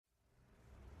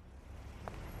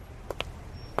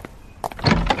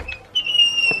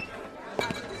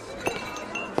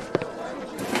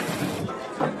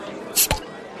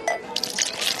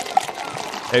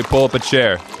Hey, pull up a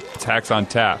chair. It's Hacks on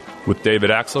Tap with David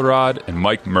Axelrod and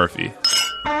Mike Murphy.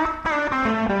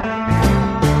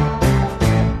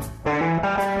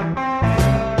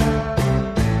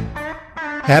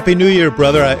 Happy New Year,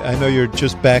 brother. I know you're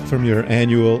just back from your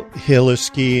annual hill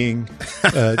skiing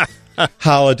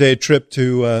holiday trip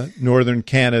to northern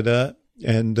Canada,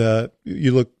 and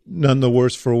you look none the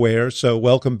worse for wear, so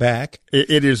welcome back.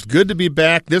 It is good to be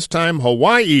back, this time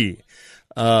Hawaii,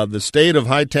 the state of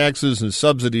high taxes and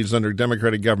subsidies under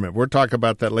Democratic government. We'll talk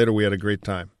about that later. We had a great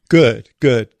time. Good.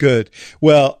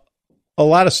 Well, a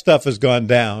lot of stuff has gone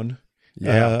down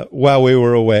while we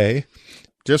were away.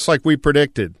 Just like we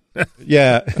predicted.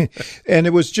 Yeah, and it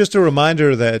was just a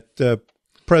reminder that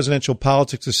presidential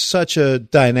politics is such a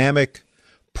dynamic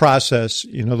process.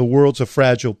 You know, the world's a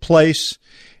fragile place,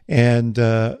 and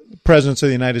presidents of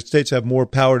the United States have more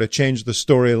power to change the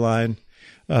storyline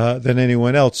than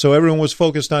anyone else. So everyone was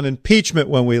focused on impeachment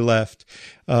when we left,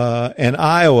 and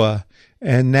Iowa,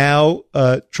 and now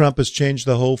Trump has changed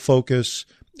the whole focus,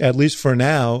 at least for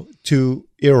now, to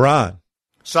Iran.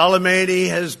 Soleimani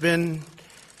has been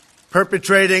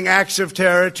perpetrating acts of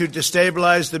terror to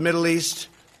destabilize the Middle East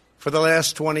for the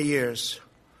last 20 years.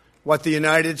 What the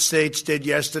United States did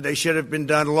yesterday should have been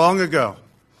done long ago.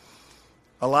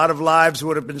 A lot of lives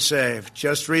would have been saved.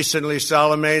 Just recently,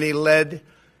 Soleimani led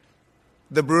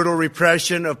the brutal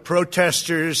repression of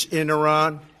protesters in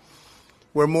Iran,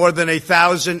 where more than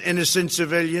 1,000 innocent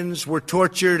civilians were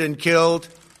tortured and killed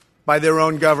by their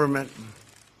own government.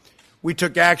 We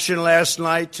took action last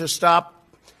night to stop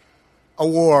a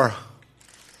war.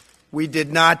 We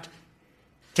did not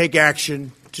take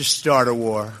action to start a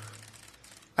war.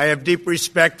 I have deep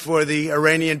respect for the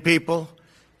Iranian people.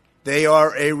 They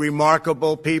are a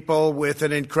remarkable people with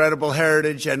an incredible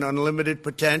heritage and unlimited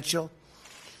potential.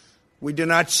 We do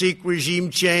not seek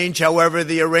regime change. However,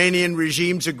 the Iranian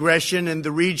regime's aggression in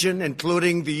the region,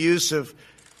 including the use of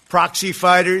proxy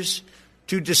fighters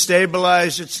to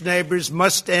destabilize its neighbors,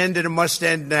 must end, and it must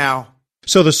end now.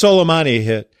 So the Soleimani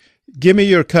hit. Give me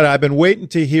your cut. I've been waiting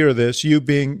to hear this, you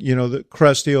being, the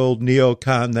crusty old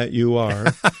neocon that you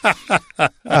are.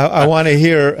 I want to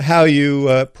hear how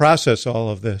you process all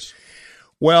of this.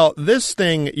 Well, this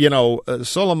thing,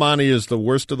 Soleimani is the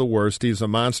worst of the worst. He's a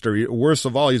monster. Worst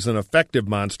of all, he's an effective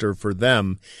monster for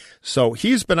them. So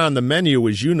he's been on the menu,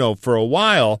 as you know, for a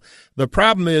while. The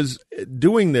problem is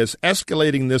doing this,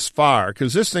 escalating this far,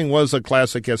 because this thing was a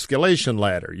classic escalation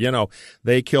ladder.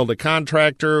 They killed a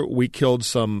contractor. We killed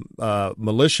some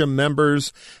militia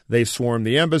members. They swarmed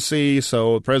the embassy.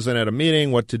 So the president had a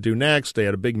meeting, what to do next. They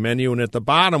had a big menu. And at the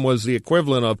bottom was the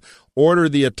equivalent of order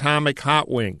the atomic hot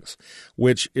wings,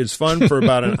 which is fun for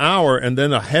about an hour, and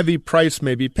then a heavy price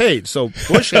may be paid. So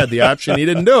Bush had the option. He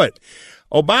didn't do it.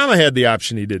 Obama had the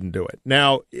option. He didn't do it.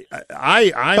 Now, by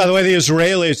the way, the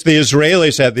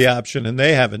Israelis had the option, and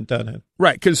they haven't done it.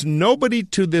 Right, because nobody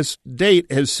to this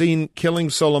date has seen killing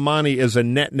Soleimani as a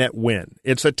net win.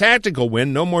 It's a tactical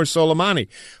win, no more Soleimani,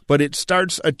 but it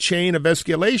starts a chain of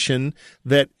escalation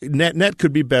that net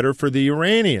could be better for the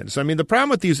Iranians. I mean, the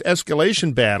problem with these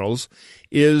escalation battles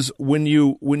is when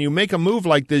you make a move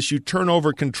like this, you turn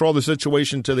over control of the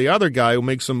situation to the other guy who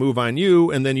makes a move on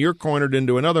you, and then you're cornered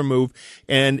into another move,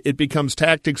 and it becomes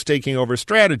tactics taking over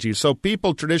strategy. So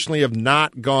people traditionally have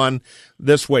not gone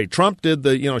this way. Trump did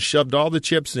shoved all the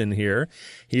chips in here.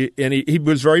 He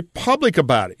was very public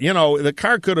about it. The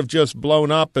car could have just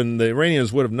blown up and the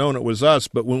Iranians would have known it was us.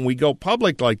 But when we go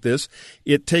public like this,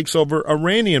 it takes over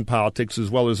Iranian politics as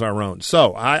well as our own.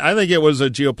 So I think it was a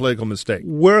geopolitical mistake.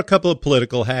 We're a couple of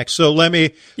political hacks. So let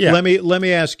me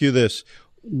ask you this.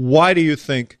 Why do you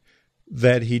think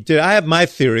that he did? I have my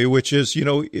theory, which is,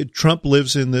 Trump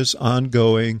lives in this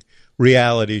ongoing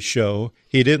reality show.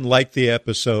 He didn't like the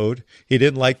episode. He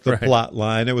didn't like the plot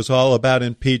line. It was all about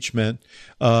impeachment.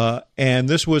 And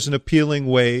this was an appealing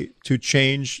way to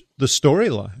change the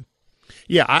storyline.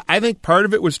 Yeah, I think part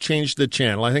of it was change the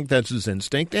channel. I think that's his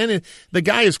instinct. And the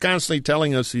guy is constantly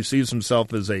telling us he sees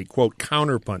himself as a, quote,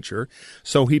 counterpuncher.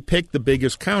 So he picked the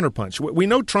biggest counterpunch. We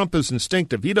know Trump is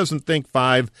instinctive. He doesn't think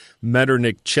 5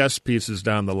 Metternich chess pieces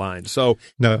down the line. So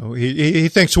no, he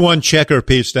thinks one checker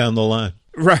piece down the line.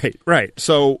 Right.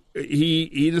 So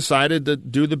he decided to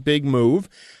do the big move.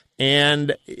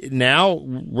 And now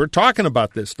we're talking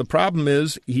about this. The problem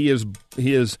is his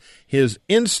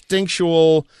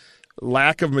instinctual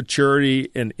lack of maturity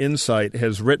and insight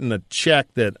has written a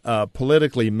check that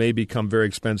politically may become very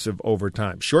expensive over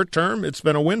time. Short term, it's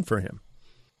been a win for him.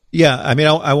 Yeah, I mean,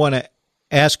 I want to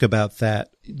ask about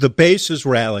that. The base is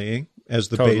rallying, as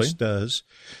the base does.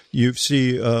 You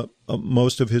see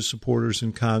most of his supporters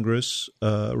in Congress,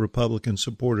 Republican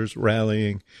supporters,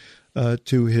 rallying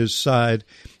to his side.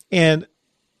 And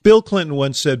Bill Clinton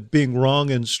once said, being wrong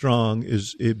and strong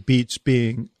it beats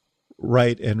being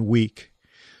right and weak.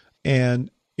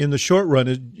 And in the short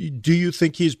run, do you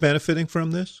think he's benefiting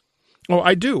from this? Oh,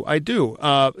 I do.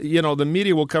 The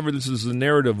media will cover this as the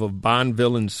narrative of Bond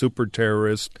villain super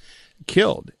terrorist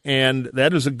killed, and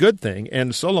that is a good thing.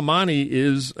 And Soleimani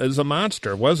is a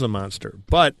monster, was a monster.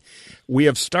 But we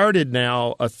have started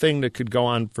now a thing that could go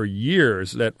on for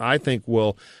years that I think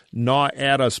will gnaw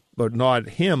at us, but gnaw at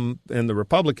him and the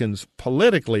Republicans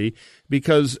politically,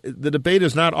 because the debate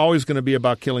is not always going to be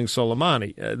about killing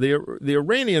Soleimani. The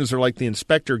Iranians are like the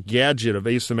Inspector Gadget of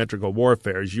asymmetrical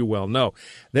warfare, as you well know.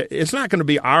 It's not going to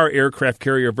be our aircraft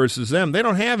carrier versus them. They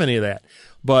don't have any of that.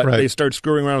 But They start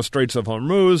screwing around the Straits of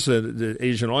Hormuz. The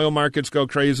Asian oil markets go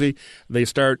crazy. They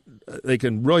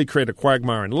can really create a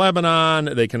quagmire in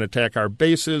Lebanon. They can attack our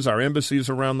bases, our embassies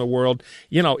around the world.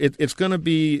 It's going to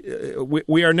be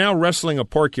we are now wrestling a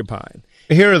porcupine.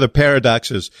 Here are the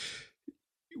paradoxes.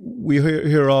 We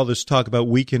hear all this talk about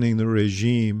weakening the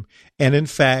regime, and in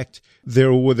fact,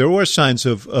 there were signs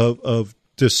of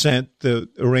dissent. The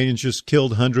Iranians just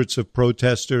killed hundreds of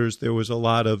protesters. There was a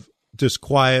lot of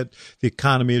disquiet. The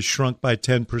economy has shrunk by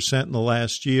 10% in the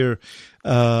last year.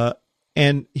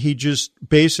 And he just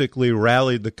basically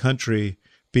rallied the country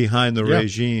behind the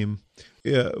regime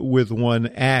with one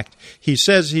act. He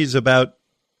says he's about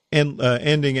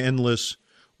ending endless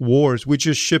wars. We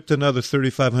just shipped another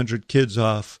 3,500 kids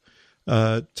off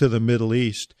to the Middle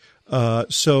East.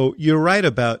 So you're right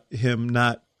about him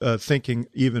not thinking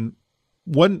even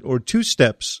one or two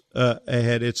steps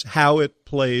ahead. It's how it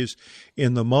plays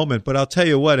in the moment. But I'll tell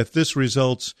you what, if this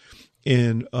results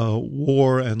in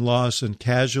war and loss and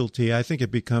casualty, I think it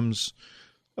becomes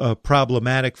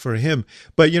problematic for him.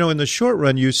 But, in the short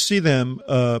run, you see them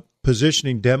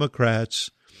positioning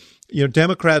Democrats.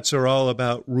 Democrats are all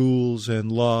about rules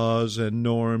and laws and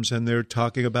norms, and they're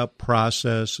talking about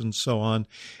process and so on.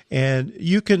 And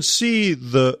you can see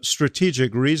the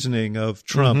strategic reasoning of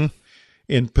Trump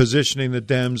in positioning the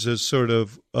Dems as sort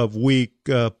of weak,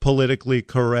 politically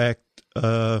correct.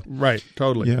 Right,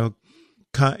 totally.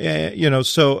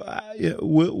 So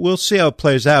we'll see how it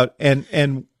plays out,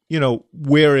 and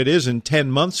where it is in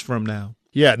 10 months from now.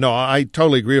 Yeah, no, I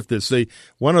totally agree with this.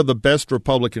 One of the best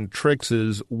Republican tricks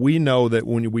is we know that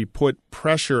when we put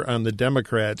pressure on the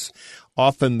Democrats,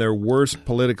 often their worst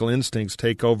political instincts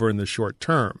take over in the short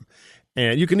term.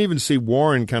 And you can even see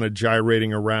Warren kind of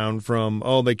gyrating around from,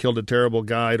 they killed a terrible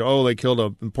guy, to, they killed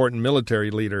an important military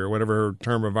leader, or whatever her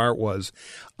term of art was,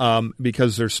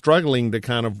 because they're struggling to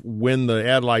kind of win the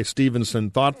Adlai Stevenson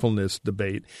thoughtfulness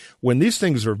debate when these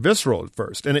things are visceral at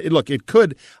first. And I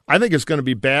think it's going to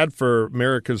be bad for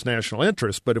America's national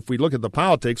interest. But if we look at the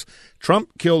politics, Trump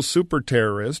kills super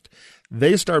terrorists.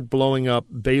 They start blowing up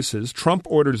bases. Trump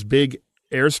orders big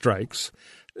airstrikes.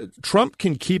 Trump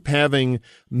can keep having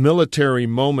military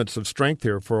moments of strength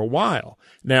here for a while.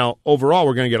 Now, overall,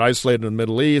 we're going to get isolated in the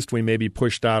Middle East. We may be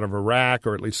pushed out of Iraq,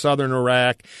 or at least southern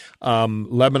Iraq.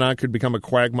 Lebanon could become a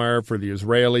quagmire for the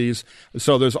Israelis.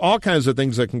 So there's all kinds of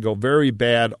things that can go very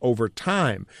bad over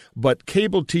time. But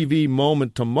cable TV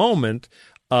moment to moment,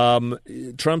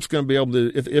 Trump's going to be able to,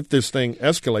 if this thing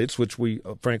escalates, which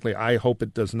frankly, I hope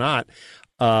it does not,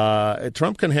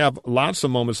 Trump can have lots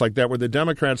of moments like that where the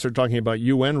Democrats are talking about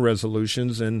UN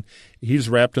resolutions and he's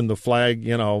wrapped in the flag,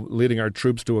 leading our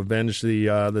troops to avenge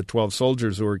the 12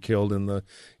 soldiers who were killed in the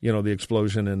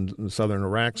explosion in southern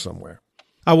Iraq somewhere.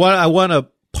 I want to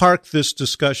park this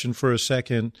discussion for a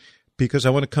second because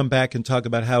I want to come back and talk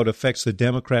about how it affects the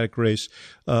Democratic race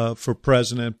for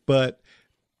president. But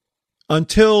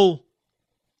until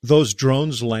those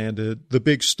drones landed, the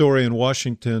big story in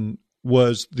Washington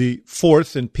was the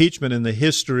fourth impeachment in the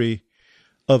history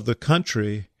of the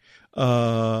country.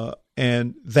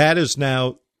 And that is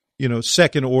now,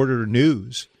 second order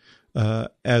news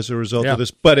as a result of this.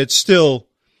 But it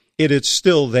is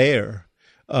still there.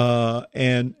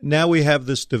 And now we have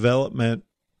this development,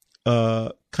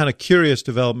 kind of curious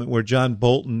development where John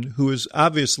Bolton, who is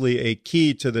obviously a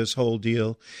key to this whole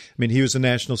deal. I mean, he was a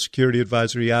national security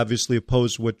advisor. He obviously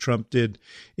opposed what Trump did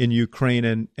in Ukraine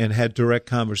and had direct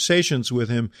conversations with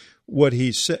him. What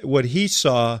he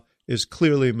saw is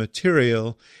clearly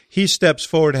material. He steps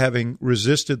forward having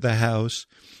resisted the House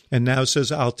and now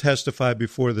says, I'll testify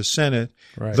before the Senate,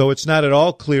 though it's not at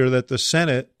all clear that the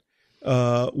Senate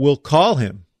will call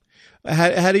him.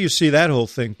 How do you see that whole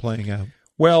thing playing out?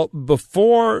 Well,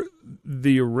 before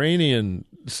the Iranian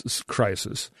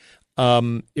crisis,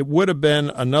 it would have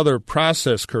been another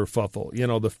process kerfuffle.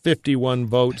 The 51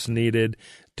 votes needed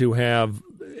to have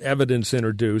evidence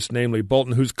introduced, namely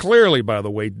Bolton, who's clearly, by the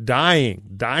way,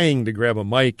 dying to grab a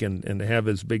mic and to have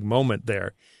his big moment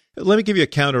there. Let me give you a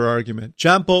counter argument.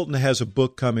 John Bolton has a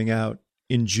book coming out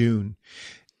in June.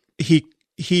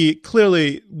 He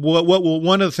clearly,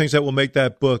 one of the things that will make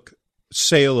that book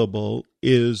saleable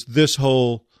is this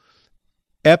whole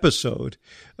episode,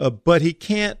 but he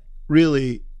can't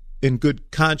really, in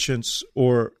good conscience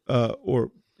or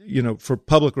for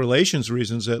public relations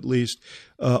reasons at least,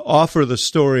 offer the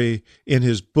story in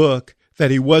his book that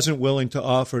he wasn't willing to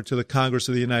offer to the Congress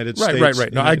of the United States.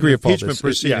 Right. No, I agree with all this. Impeachment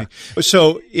proceeding. Yeah.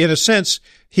 So, in a sense,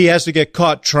 he has to get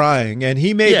caught trying, and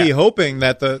he may be hoping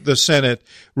that the Senate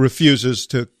refuses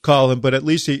to call him, but at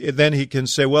least then he can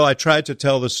say, well, I tried to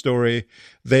tell the story.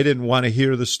 They didn't want to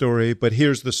hear the story, but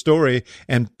here's the story,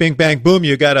 and bing, bang, boom,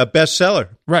 you got a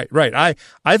bestseller. Right.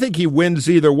 I think he wins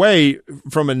either way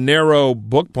from a narrow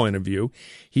book point of view.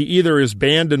 He either is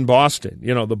banned in Boston.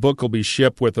 The book will be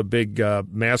shipped with a big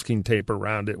masking tape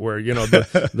around it where,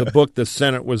 the book the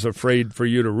Senate was afraid for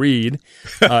you to read,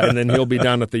 and then he'll be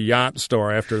down at the yacht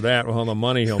store after that with all the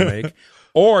money he'll make.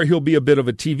 Or he'll be a bit of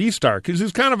a TV star because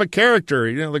he's kind of a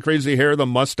character, the crazy hair, the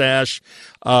mustache.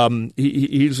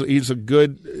 He's a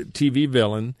good TV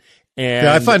villain. And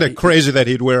I find it crazy that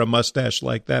he'd wear a mustache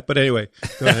like that. But anyway,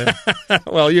 go ahead.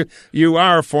 Well, you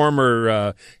are a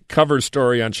former cover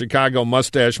story on Chicago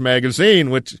Mustache Magazine,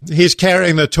 which he's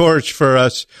carrying the torch for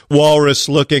us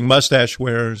walrus-looking mustache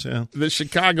wearers. Yeah. The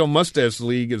Chicago Mustache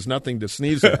League is nothing to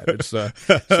sneeze at. It's the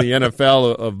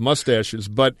NFL of mustaches.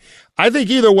 But I think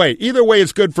either way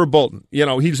it's good for Bolton.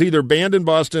 He's either banned in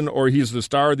Boston or he's the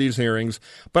star of these hearings.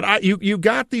 But you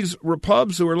got these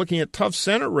Repubs who are looking at tough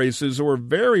Senate races who are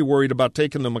very worried about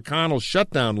taking the McConnell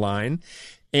shutdown line.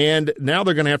 And now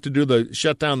they're going to have to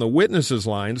shut down the witnesses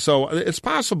line. So it's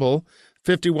possible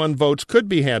 51 votes could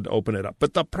be had to open it up.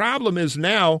 But the problem is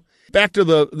now, back to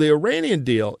the Iranian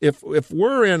deal, if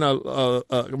we're in a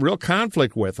real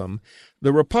conflict with them,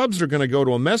 the Repubs are going to go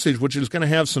to a message which is going to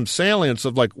have some salience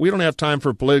of we don't have time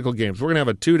for political games. We're going to have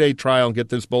a 2-day trial and get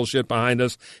this bullshit behind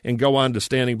us and go on to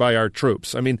standing by our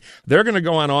troops. I mean, they're going to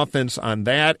go on offense on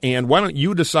that. And why don't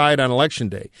you decide on Election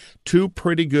Day? 2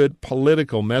 pretty good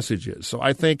political messages. So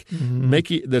I think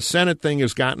the Senate thing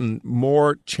has gotten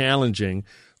more challenging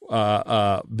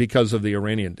because of the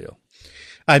Iranian deal.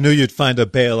 I knew you'd find a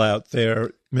bailout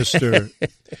there, Mister.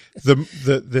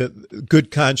 the good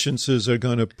consciences are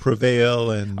going to prevail,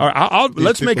 and all right,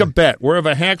 let's make a bet. We're of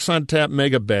a Hacks on Tap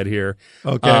mega bet here.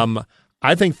 Okay,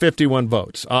 I think 51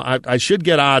 votes. I should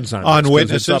get odds on this,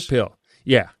 witnesses. It's uphill.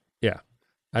 Yeah.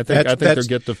 I think they'll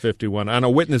get to 51 on a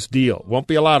witness deal. Won't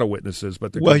be a lot of witnesses,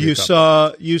 but you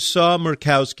saw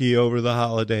Murkowski over the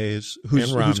holidays,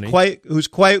 who's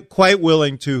quite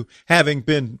willing to, having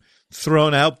been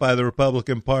thrown out by the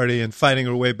Republican Party and fighting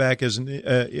her way back as an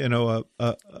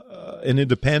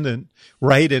independent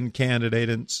write-in candidate,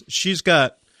 and she's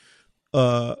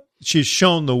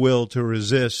shown the will to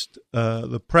resist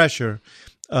the pressure.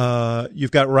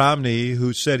 You've got Romney,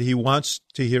 who said he wants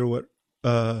to hear what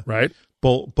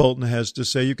Bolton has to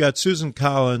say. You've got Susan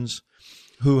Collins,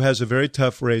 who has a very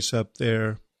tough race up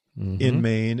there in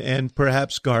Maine, and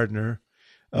perhaps Gardner.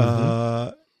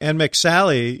 And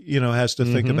McSally, has to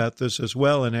think about this as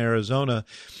well in Arizona.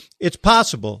 It's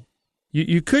possible.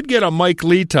 You could get a Mike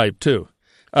Lee type, too.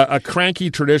 A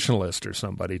cranky traditionalist or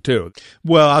somebody, too.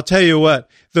 Well, I'll tell you what.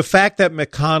 The fact that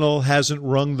McConnell hasn't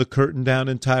rung the curtain down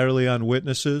entirely on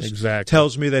witnesses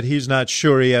tells me that he's not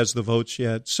sure he has the votes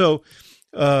yet. So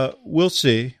we'll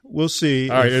see. We'll see.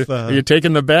 All right, are you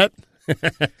taking the bet?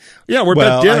 Yeah, we're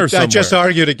at dinner somewhere. I just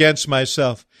argued against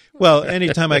myself. Well,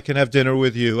 anytime I can have dinner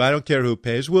with you, I don't care who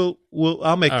pays. I'll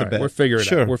make the bet. We'll figure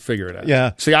it out. We'll figure it out.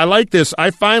 Yeah. See, I like this. I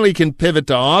finally can pivot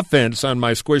to offense on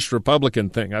my squished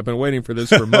Republican thing. I've been waiting for this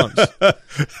for months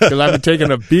because I've been taking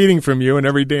a beating from you in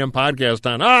every damn podcast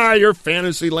on you're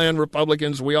Fantasyland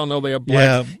Republicans. We all know they have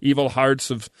black evil hearts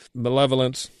of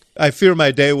malevolence. I fear my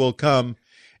day will come.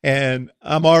 And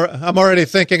I'm already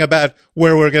thinking about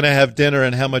where we're going to have dinner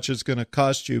and how much it's going to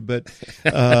cost you. But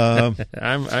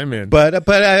I'm in. But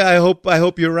I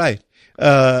hope you're right.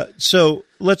 So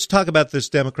let's talk about this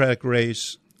Democratic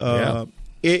race.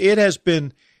 It has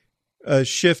been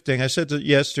shifting. I said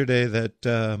yesterday that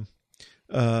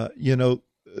the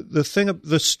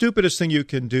stupidest thing you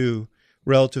can do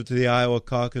relative to the Iowa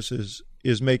caucuses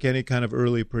is make any kind of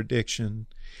early prediction.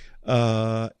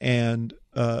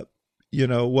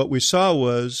 What we saw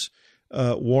was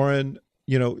Warren,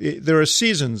 there are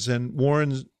seasons, and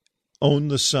Warren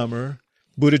owned the summer.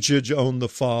 Buttigieg owned the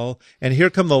fall, and here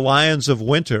come the lions of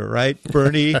winter, right?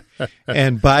 Bernie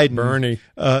and Biden. Bernie.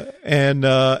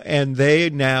 And they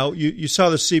now, you saw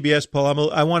the CBS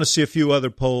poll. I want to see a few other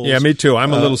polls. Yeah, me too.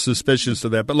 I'm a little suspicious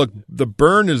of that. But look, the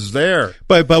burn is there.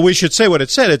 But we should say what it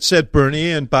said. It said Bernie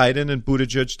and Biden and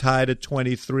Buttigieg tied at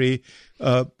 23.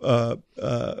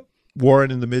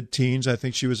 Warren in the mid-teens. I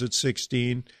think she was at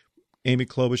 16. Amy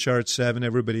Klobuchar at 7,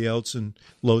 everybody else in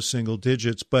low single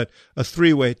digits, but a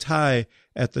three-way tie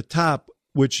at the top,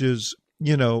 which is,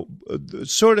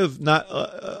 sort of not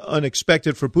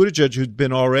unexpected for Buttigieg, who'd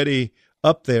been already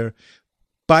up there.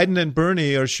 Biden and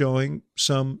Bernie are showing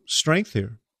some strength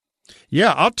here.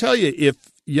 Yeah, I'll tell you, if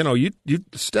you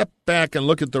step back and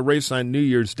look at the race on New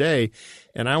Year's Day,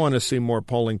 and I want to see more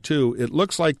polling too. It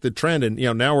looks like the trend, and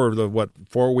now we're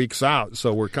 4 weeks out,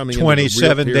 so we're coming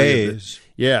 27 days.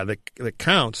 That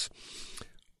counts.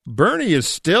 Bernie is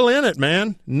still in it,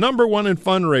 man. Number one in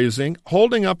fundraising,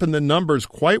 holding up in the numbers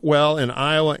quite well in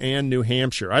Iowa and New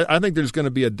Hampshire. I think there's going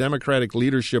to be a Democratic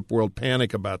leadership world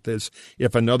panic about this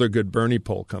if another good Bernie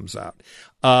poll comes out.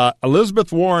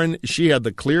 Elizabeth Warren, she had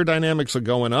the clear dynamics of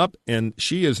going up, and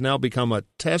she has now become a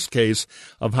test case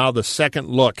of how the second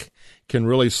look can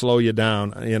really slow you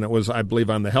down. And it was, I believe,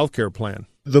 on the healthcare plan.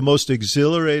 The most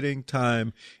exhilarating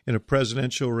time in a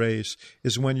presidential race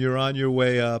is when you're on your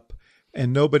way up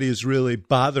and nobody is really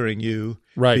bothering you,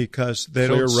 right? Because they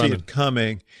don't see it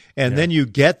coming. And then you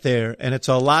get there, and it's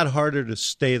a lot harder to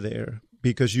stay there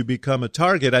because you become a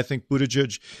target. I think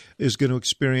Buttigieg is going to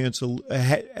experience,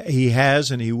 he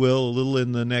has and he will, a little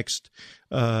in the next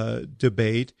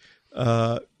debate.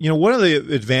 One of the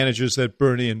advantages that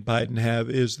Bernie and Biden have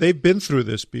is they've been through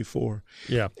this before.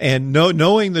 Yeah. And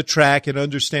knowing the track and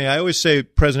understanding, I always say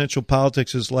presidential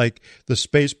politics is like the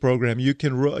space program. You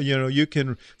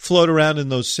can float around in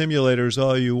those simulators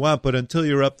all you want, but until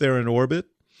you're up there in orbit,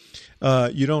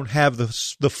 you don't have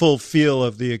the full feel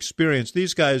of the experience.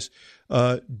 These guys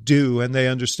do, and they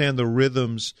understand the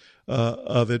rhythms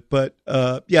of it. But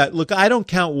look, I don't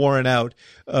count Warren out.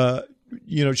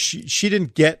 She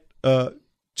didn't get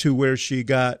to where she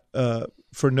got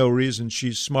for no reason.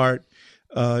 She's smart,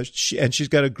 and she's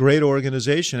got a great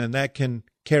organization, and that can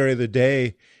carry the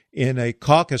day in a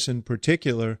caucus in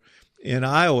particular in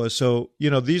Iowa. So,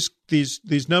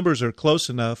 these numbers are close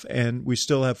enough, and we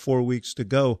still have 4 weeks to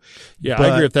go. Yeah, I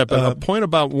agree with that. But a point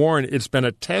about Warren, it's been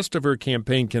a test of her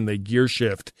campaign. Can they gear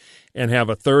shift and have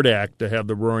a third act to have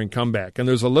the roaring comeback? And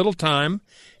there's a little time,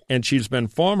 and she's been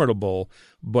formidable,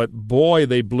 but boy,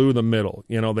 they blew the middle.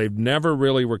 They've never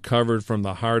really recovered from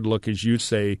the hard look, as you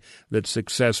say, that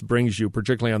success brings you,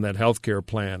 particularly on that healthcare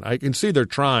plan. I can see they're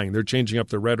trying. They're changing up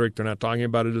the rhetoric. They're not talking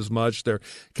about it as much. They're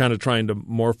kind of trying to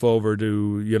morph over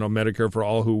to, Medicare for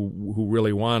all who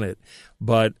really want it.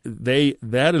 But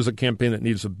that is a campaign that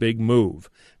needs a big move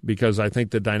because I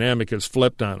think the dynamic has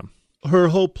flipped on them. Her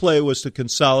whole play was to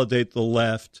consolidate the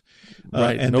left,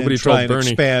 right? And nobody then try told and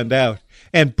Bernie. Expand out.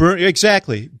 And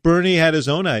exactly. Bernie had his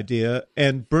own idea,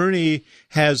 and Bernie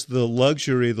has the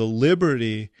luxury, the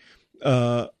liberty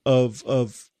of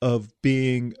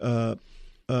being a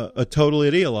total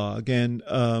ideologue,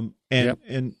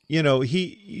 and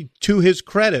he, to his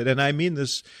credit, and I mean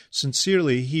this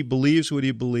sincerely, he believes what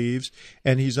he believes,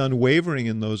 and he's unwavering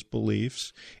in those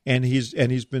beliefs, and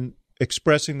he's been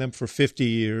expressing them for 50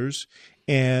 years,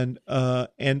 and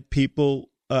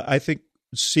people, I think,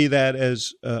 see that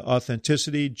as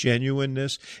authenticity,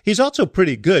 genuineness. He's also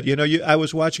pretty good. I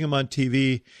was watching him on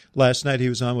TV last night. He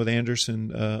was on with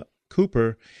Anderson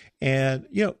Cooper, and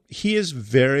he is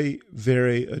very,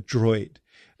 very adroit.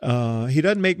 He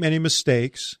doesn't make many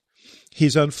mistakes.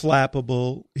 He's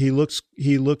unflappable. He looks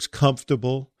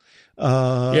comfortable. He's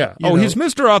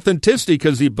Mr. Authenticity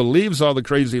because he believes all the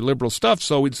crazy liberal stuff,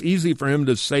 so it's easy for him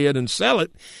to say it and sell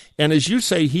it. And as you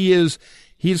say, he's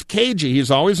cagey. He's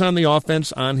always on the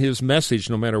offense on his message,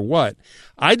 no matter what.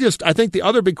 I think the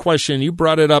other big question, you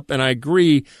brought it up, and I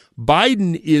agree,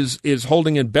 Biden is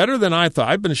holding in better than I thought.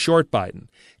 I've been short Biden,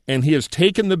 and he has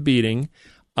taken the beating.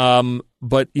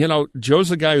 But, Joe's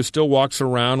the guy who still walks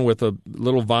around with a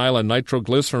little vial of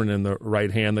nitroglycerin in the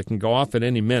right hand that can go off at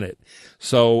any minute.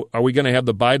 So are we going to have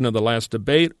the Biden of the last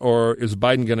debate, or is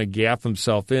Biden going to gaff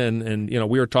himself in? And,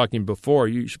 we were talking before,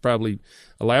 you should probably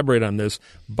elaborate on this.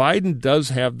 Biden does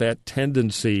have that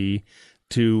tendency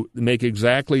to make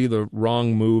exactly the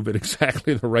wrong move at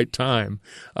exactly the right time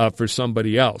for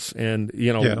somebody else. And,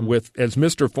 with as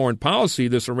Mr. Foreign Policy,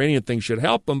 this Iranian thing should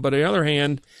help him. But on the other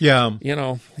hand, he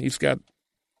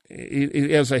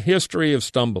has a history of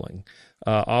stumbling,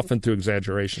 often through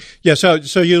exaggeration. Yeah,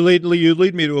 so you lead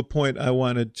me to a point I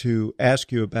wanted to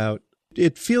ask you about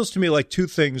It feels to me like two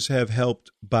things have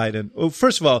helped Biden. Well,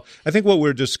 first of all, I think what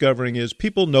we're discovering is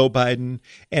people know Biden,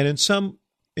 and in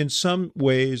some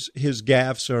ways, his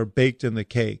gaffes are baked in the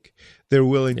cake. They're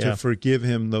willing to forgive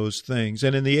him those things.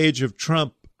 And in the age of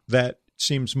Trump, that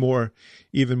seems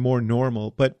even more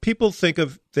normal. But people think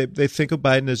of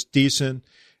Biden as decent,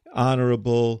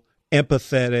 honorable,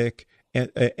 empathetic,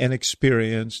 and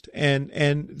experienced,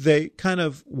 and they kind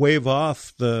of wave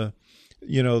off the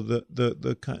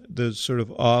sort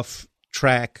of off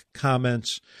track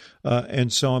comments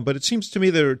and so on. But it seems to me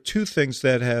there are two things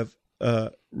that have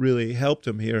really helped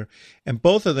him here, and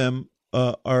both of them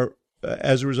are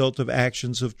as a result of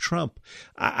actions of Trump.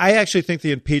 I actually think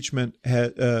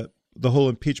the whole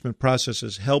impeachment process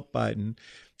has helped Biden.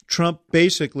 Trump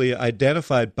basically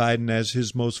identified Biden as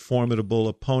his most formidable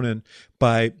opponent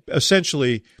by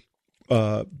essentially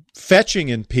fetching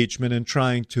impeachment and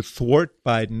trying to thwart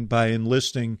Biden by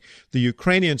enlisting the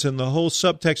Ukrainians. And the whole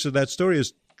subtext of that story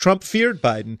is Trump feared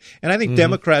Biden. And I think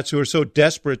Democrats who are so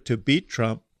desperate to beat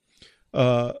Trump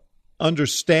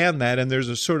understand that, and there's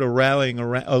a sort of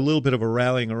a little bit of a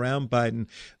rallying around Biden.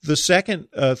 The second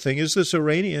thing is this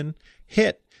Iranian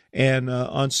hit. And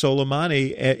on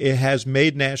Soleimani, it has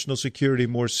made national security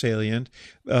more salient.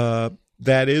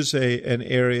 That is an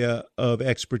area of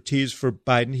expertise for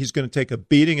Biden. He's going to take a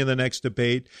beating in the next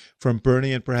debate from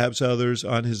Bernie and perhaps others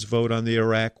on his vote on the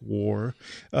Iraq war.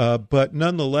 But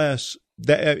nonetheless,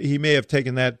 he may have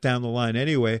taken that down the line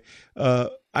anyway.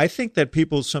 I think that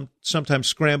people sometimes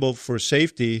scramble for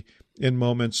safety in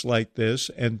moments like this,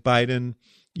 and Biden,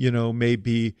 may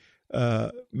be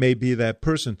that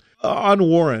person. On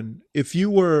Warren, if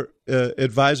you were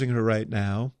advising her right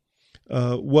now,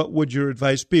 what would your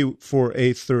advice be for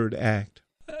a third act?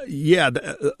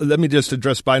 Let me just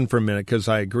address Biden for a minute, because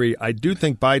I agree. I do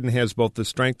think Biden has both the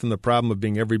strength and the problem of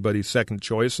being everybody's second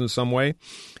choice in some way.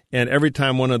 And every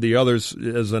time one of the others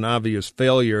is an obvious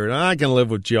failure, I can live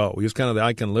with Joe. He's kind of the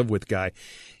I can live with guy.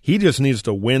 He just needs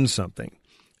to win something.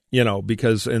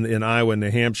 Because in Iowa and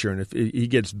New Hampshire, and if he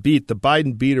gets beat, the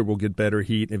Biden beater will get better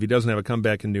heat. And if he doesn't have a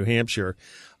comeback in New Hampshire,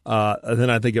 then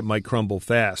I think it might crumble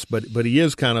fast. But he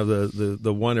is kind of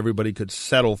the one everybody could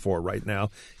settle for right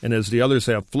now. And as the others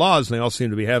have flaws, and they all seem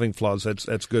to be having flaws,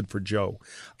 that's good for Joe.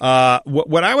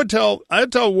 What I'd tell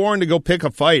Warren to go pick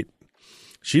a fight.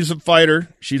 She's a fighter.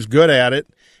 She's good at it.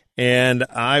 And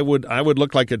I would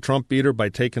look like a Trump beater by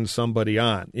taking somebody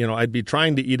on. I'd be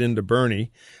trying to eat into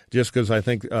Bernie just because I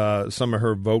think some of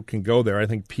her vote can go there. I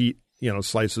think Pete,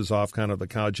 slices off kind of the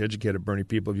college-educated Bernie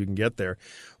people if you can get there.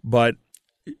 But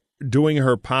doing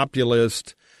her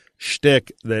populist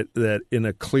shtick that in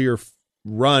a clear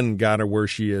run got her where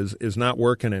she is not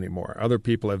working anymore. Other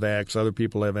people have acts. Other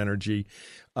people have energy.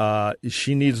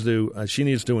 She needs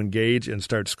to engage and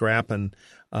start scrapping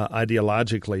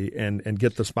ideologically and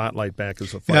get the spotlight back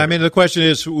as a fighter. Yeah, I mean, the question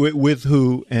is with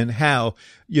who and how.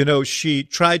 She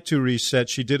tried to reset.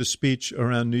 She did a speech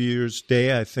around New Year's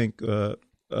Day, I think,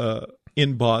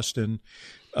 in Boston,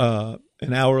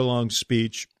 an hour-long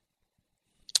speech,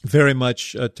 very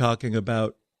much talking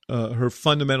about her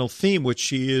fundamental theme, which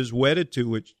she is wedded to,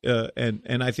 which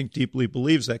and I think deeply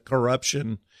believes that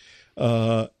corruption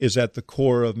is at the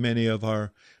core of many of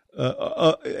our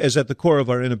is at the core of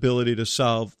our inability to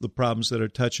solve the problems that are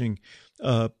touching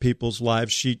people's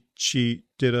lives. She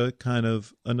did a kind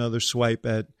of another swipe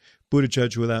at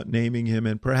Buttigieg without naming him,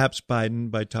 and perhaps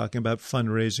Biden by talking about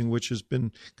fundraising, which has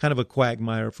been kind of a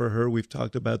quagmire for her. We've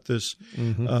talked about this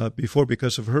before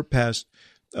because of her past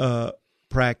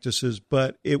practices,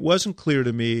 but it wasn't clear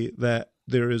to me that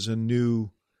there is a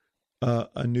new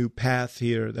path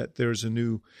here, that there's a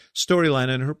new storyline.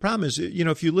 And her problem is,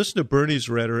 if you listen to Bernie's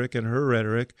rhetoric and her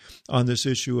rhetoric on this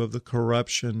issue of the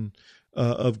corruption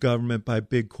of government by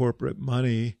big corporate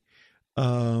money,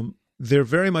 they're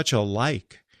very much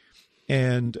alike.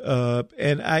 And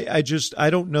I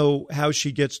don't know how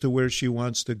she gets to where she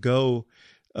wants to go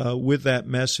with that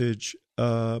message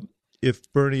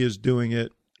if Bernie is doing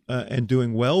it and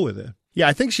doing well with it. Yeah,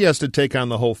 I think she has to take on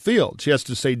the whole field. She has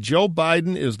to say Joe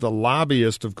Biden is the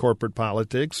lobbyist of corporate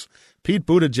politics. Pete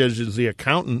Buttigieg is the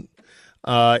accountant.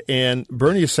 And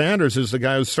Bernie Sanders is the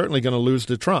guy who's certainly going to lose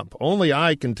to Trump. Only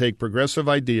I can take progressive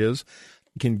ideas,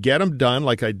 can get them done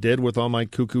like I did with all my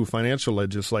cuckoo financial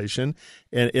legislation,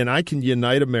 and I can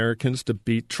unite Americans to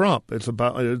beat Trump. It's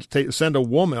about send a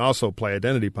woman, also play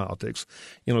identity politics,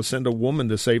 send a woman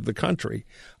to save the country.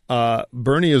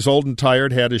 Bernie is old and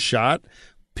tired, had his shot.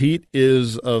 Pete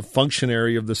is a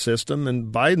functionary of the system,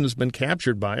 and Biden's been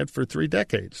captured by it for 3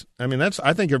 decades. I mean,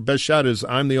 I think her best shot is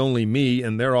I'm the only me,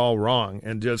 and they're all wrong,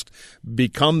 and just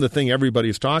become the thing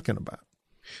everybody's talking about.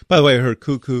 By the way, her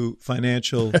cuckoo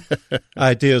financial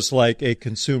ideas like a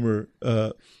consumer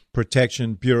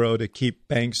protection bureau to keep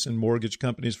banks and mortgage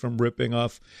companies from ripping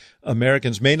off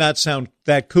Americans may not sound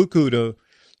that cuckoo to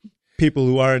people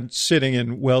who aren't sitting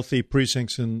in wealthy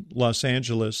precincts in Los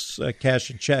Angeles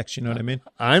cashing checks. You know what I mean?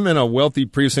 I'm in a wealthy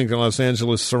precinct in Los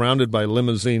Angeles surrounded by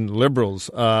limousine liberals,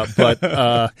 but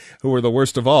who are the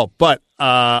worst of all. But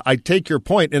I take your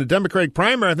point. In a Democratic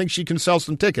primary, I think she can sell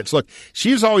some tickets. Look,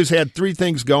 she's always had three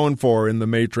things going for her in the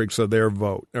matrix of their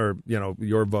vote, or,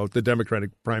 your vote, the Democratic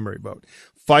primary vote.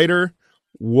 Fighter,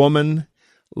 woman,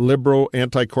 liberal,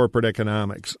 anti-corporate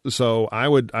economics. So I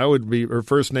would be, her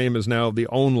first name is now the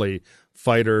only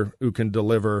fighter who can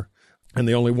deliver and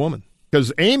the only woman.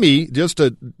 Because Amy, just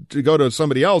to go to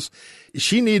somebody else,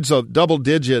 she needs a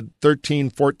double-digit 13,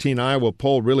 14 Iowa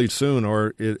poll really soon,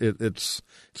 or it's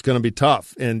going to be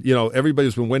tough. And,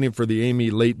 everybody's been waiting for the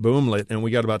Amy late boomlet, and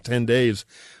we got about 10 days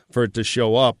for it to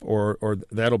show up, or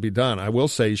that'll be done. I will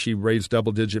say she raised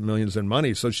double-digit millions in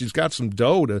money, so she's got some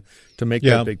dough to make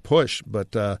that big push,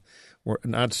 but we're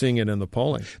not seeing it in the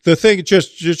polling. The thing,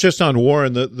 just on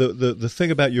Warren, the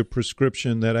thing about your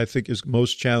prescription that I think is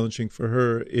most challenging for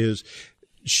her is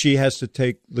she would have to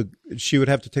take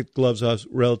the gloves off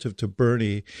relative to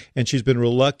Bernie, and she's been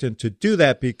reluctant to do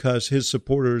that because his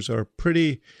supporters are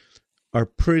pretty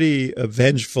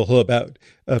vengeful about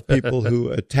people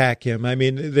who attack him. I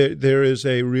mean, there is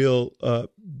a real,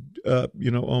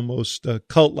 almost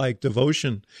cult-like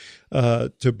devotion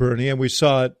to Bernie, and we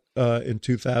saw it in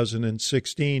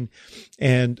 2016.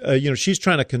 And, she's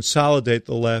trying to consolidate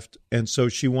the left, and so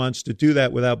she wants to do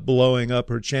that without blowing up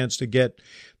her chance to get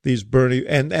these Bernie.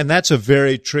 And that's a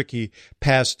very tricky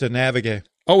path to navigate.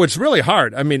 Oh, it's really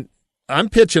hard. I mean, I'm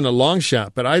pitching a long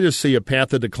shot, but I just see a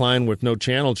path of decline with no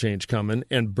channel change coming,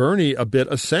 and Bernie a bit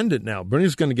ascendant now.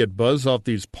 Bernie's going to get buzz off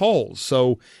these polls,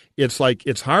 so it's like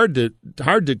it's hard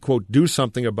to quote do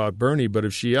something about Bernie. But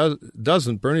if she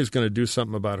doesn't, Bernie's going to do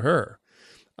something about her.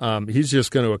 He's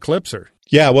just going to eclipse her.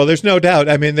 Yeah, well, there's no doubt.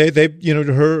 I mean,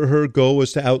 her goal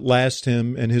was to outlast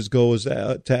him, and his goal was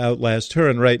to outlast her.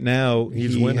 And right now, he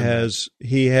has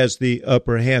the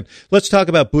upper hand. Let's talk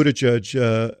about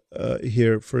Buttigieg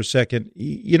here for a second.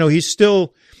 He's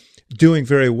still doing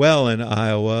very well in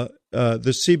Iowa.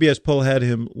 The CBS poll had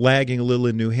him lagging a little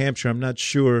in New Hampshire. I'm not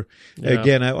sure. Yeah.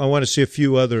 Again, I want to see a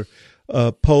few other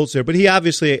polls there, but he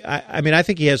obviously. I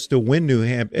think he has to win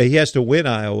He has to win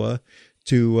Iowa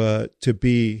to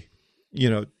be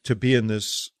in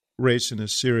this race in a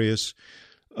serious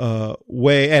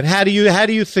way. And how do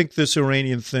you think this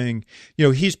Iranian thing?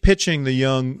 He's pitching the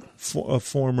young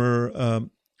former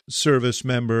service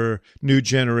member, new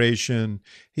generation.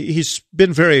 He's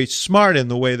been very smart in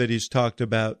the way that he's talked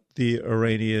about the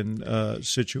Iranian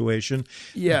situation.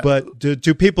 Yeah. But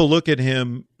do people look at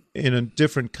him in a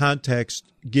different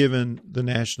context given the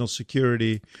national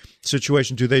security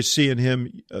situation? Do they see in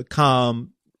him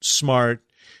calm, smart,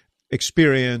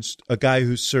 experienced, a guy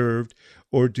who served,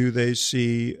 or do they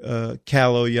see a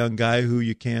callow young guy who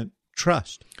you can't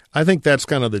trust? I think that's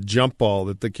kind of the jump ball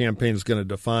that the campaign is going to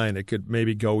define. It could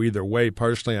maybe go either way,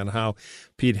 partially on how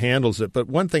Pete handles it. But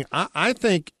one thing, I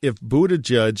think if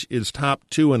Buttigieg is top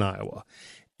two in Iowa,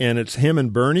 and it's him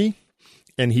and Bernie,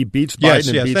 and he beats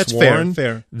Biden and beats that's Warren,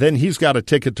 fair. Then he's got a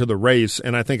ticket to the race.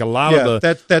 And I think a lot of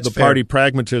the party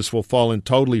pragmatists will fall in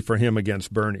totally for him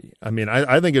against Bernie. I mean,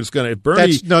 I think it's going to – if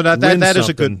Bernie that is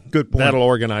a good point. That'll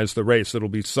organize the race. It'll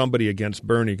be somebody against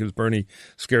Bernie because Bernie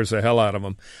scares the hell out of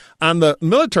him. On the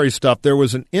military stuff, there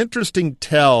was an interesting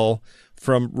tell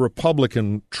from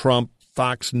Republican Trump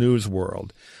Fox News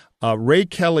world. Ray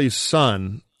Kelly's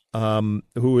son –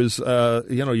 who is,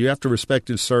 you have to respect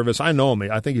his service. I know him.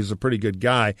 I think he's a pretty good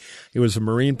guy. He was a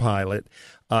Marine pilot,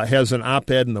 has an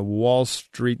op-ed in the Wall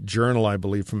Street Journal, I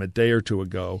believe, from a day or two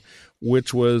ago,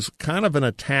 which was kind of an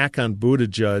attack on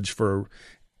Buttigieg for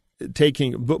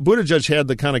Buttigieg had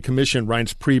the kind of commission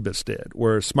Reince Priebus did,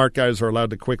 where smart guys are allowed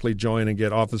to quickly join and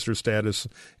get officer status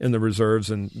in the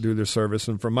reserves and do their service.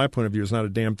 And from my point of view, there's not a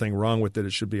damn thing wrong with it.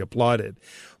 It should be applauded.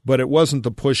 But it wasn't the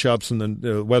push-ups and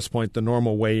the West Point, the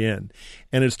normal way in.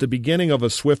 And it's the beginning of a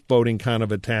swift boating kind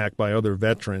of attack by other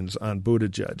veterans on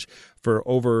Buttigieg for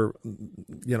over,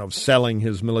 selling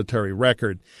his military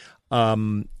record.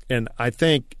 And I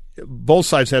think both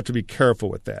sides have to be careful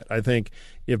with that. I think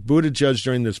if Buttigieg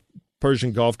during this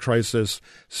Persian Gulf crisis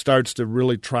starts to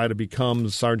really try to become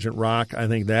Sergeant Rock, I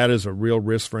think that is a real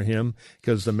risk for him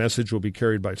because the message will be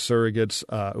carried by surrogates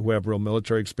who have real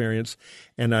military experience.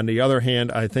 And on the other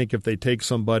hand, I think if they take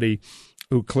somebody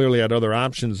who clearly had other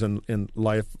options in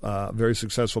life, very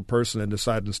successful person, and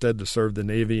decided instead to serve the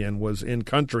Navy and was in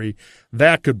country,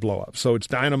 that could blow up. So it's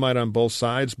dynamite on both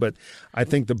sides. But I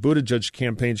think the Buttigieg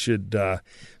campaign should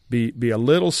be a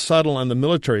little subtle on the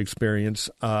military experience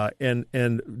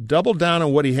and double down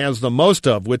on what he has the most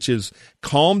of, which is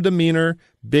calm demeanor,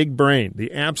 big brain,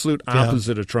 the absolute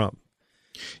opposite of Trump.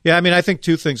 Yeah, I mean, I think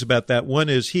two things about that. One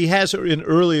is he has in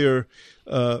earlier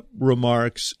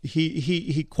remarks,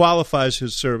 he qualifies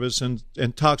his service and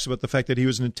talks about the fact that he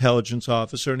was an intelligence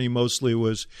officer and he mostly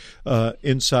was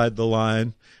inside the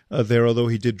line there, although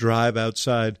he did drive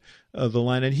outside the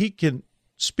line. And he can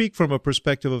speak from a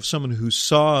perspective of someone who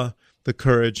saw the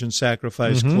courage and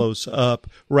sacrifice close up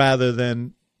rather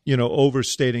than,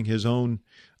 overstating his own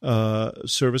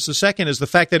service. The second is the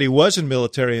fact that he was in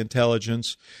military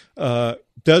intelligence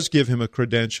does give him a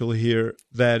credential here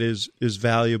that is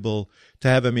valuable to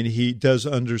have. I mean, he does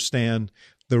understand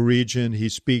the region. He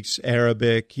speaks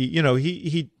Arabic.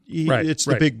 It's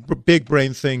the big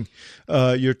brain thing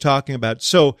you're talking about.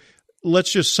 So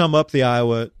let's just sum up the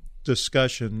Iowa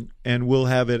discussion, and we'll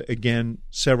have it again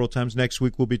several times. Next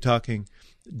week we'll be talking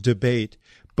debate.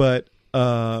 But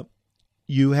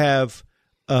you have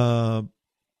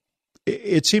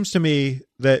it seems to me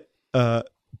that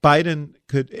Biden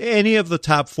any of the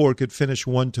top four could finish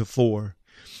 1-4.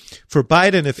 For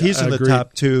Biden, if he's in the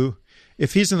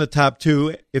top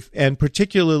two, and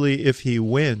particularly if he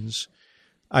wins,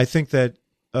 I think that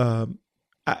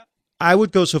I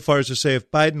would go so far as to say if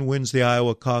Biden wins the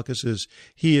Iowa caucuses,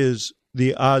 he is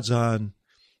the odds-on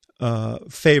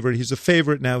favorite. He's a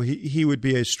favorite now. He would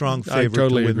be a strong favorite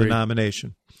to win the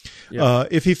nomination. Yeah.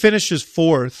 If he finishes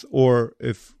fourth, or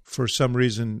if for some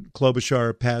reason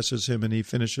Klobuchar passes him and he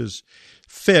finishes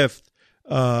fifth,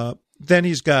 then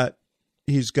he's got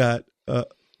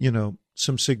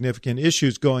some significant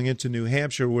issues going into New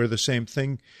Hampshire where the same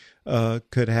thing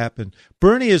could happen.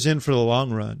 Bernie is in for the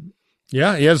long run.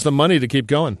 Yeah, he has the money to keep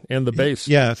going and the base.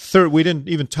 Yeah, we didn't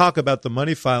even talk about the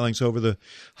money filings over the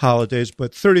holidays,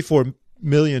 but $34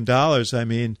 million. I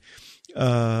mean,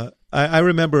 I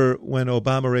remember when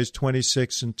Obama raised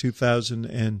 26 in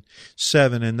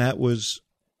 2007, and that was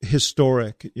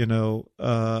historic,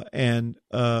 and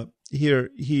here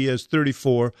he has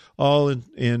 34, all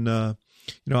in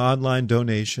online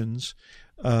donations,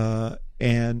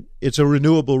 and it's a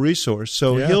renewable resource.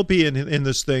 So he'll be in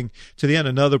this thing to the end.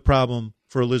 Another problem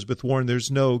for Elizabeth Warren, there's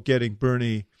no getting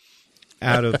Bernie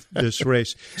out of this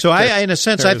race. So in a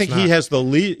sense, I think he has the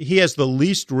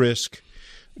least risk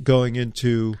going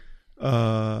into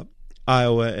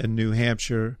Iowa and New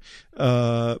Hampshire.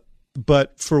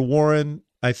 But for Warren,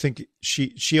 I think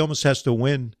she almost has to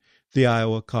win the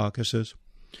Iowa caucuses.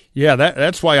 Yeah,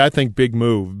 that's why I think big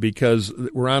move, because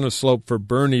we're on a slope for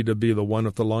Bernie to be the one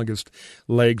with the longest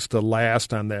legs to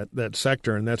last on that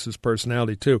sector, and that's his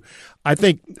personality too. I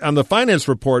think on the finance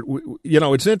report,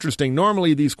 it's interesting.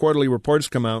 Normally these quarterly reports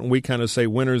come out and we kind of say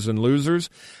winners and losers.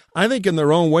 I think in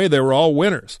their own way they were all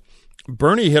winners.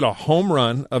 Bernie hit a home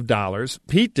run of dollars.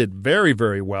 Pete did very,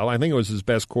 very well. I think it was his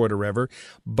best quarter ever.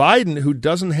 Biden, who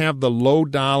doesn't have the low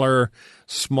dollar,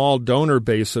 small donor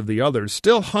base of the others,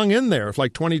 still hung in there. It's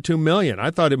like $22 million.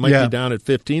 I thought it might be down at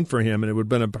 15 for him, and it would have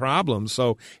been a problem.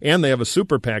 So, and they have a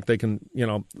super PAC they can,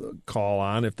 call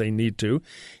on if they need to.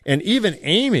 And even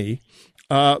Amy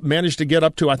managed to get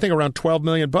up to, I think, around $12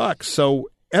 million.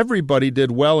 So everybody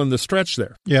did well in the stretch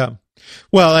there. Yeah.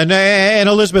 Well, and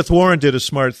Elizabeth Warren did a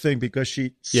smart thing because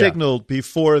she signaled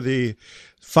before the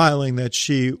filing that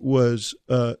she was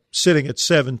sitting at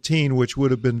 17, which would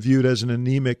have been viewed as an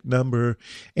anemic number,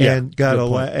 and got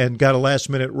a last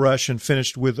minute rush and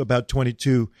finished with about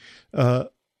 22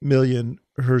 million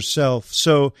herself.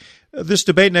 So this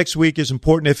debate next week is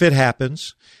important if it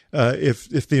happens.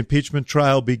 If the impeachment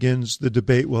trial begins, the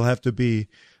debate will have to be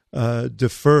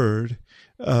deferred.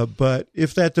 But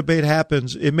if that debate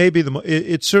happens, it may be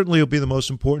it certainly will be the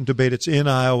most important debate. It's in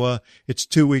Iowa. It's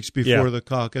 2 weeks before the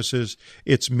caucuses.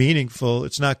 It's meaningful.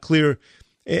 It's not clear,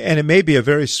 and it may be a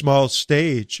very small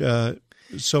stage.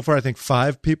 So far, I think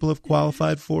 5 people have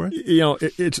qualified for it.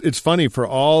 It's funny, for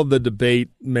all the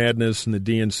debate madness and the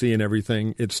DNC and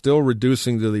everything, it's still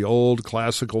reducing to the old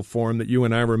classical form that you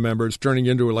and I remember. It's turning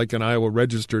into like an Iowa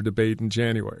Register debate in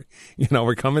January.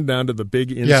 We're coming down to the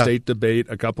big in-state debate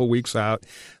a couple weeks out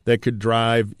that could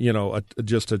drive,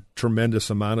 just a tremendous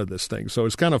amount of this thing. So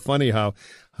it's kind of funny how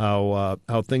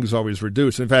things always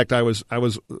reduce. In fact, I was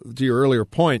to your earlier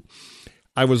point,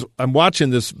 I'm watching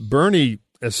this Bernie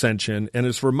ascension, and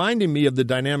it's reminding me of the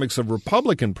dynamics of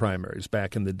Republican primaries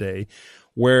back in the day,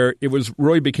 where it was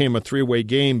really became a three-way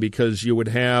game because you would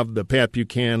have the Pat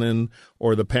Buchanan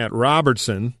or the Pat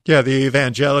Robertson. Yeah, the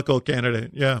evangelical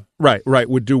candidate, yeah. Right,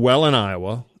 would do well in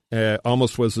Iowa.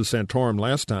 Almost was the Santorum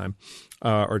last time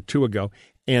or two ago.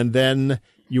 And then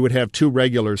you would have two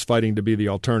regulars fighting to be the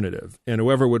alternative. And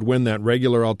whoever would win that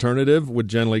regular alternative would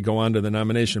generally go on to the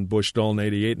nomination, Bush, Dolan,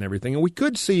 88 and everything. And we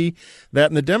could see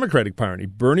that in the Democratic Party.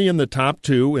 Bernie in the top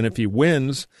two, and if he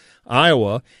wins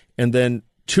Iowa, and then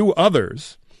two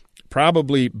others,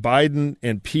 probably Biden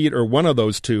and Pete or one of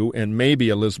those two, and maybe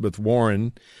Elizabeth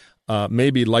Warren,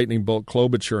 maybe Lightning Bolt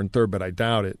Klobuchar in third, but I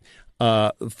doubt it.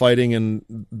 Fighting,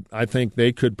 and I think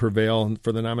they could prevail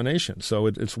for the nomination. So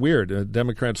it's weird.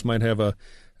 Democrats might have a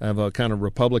kind of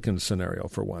Republican scenario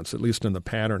for once, at least in the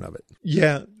pattern of it.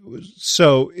 Yeah.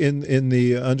 So in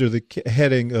the under the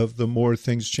heading of the more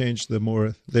things change, the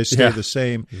more they stay the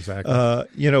same.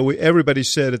 Exactly. Everybody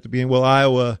said at the beginning, well,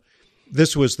 Iowa,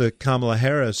 this was the Kamala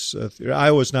Harris.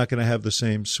 Iowa's not going to have the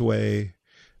same sway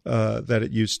that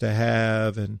it used to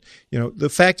have, and the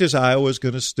fact is Iowa's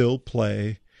going to still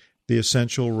play the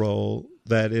essential role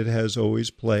that it has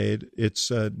always played. It's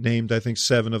named, I think,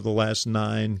 7 of the last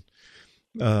 9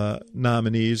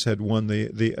 nominees had won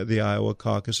the Iowa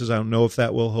caucuses. I don't know if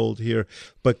that will hold here,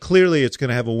 but clearly it's going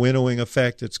to have a winnowing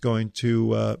effect. It's going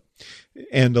to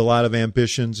end a lot of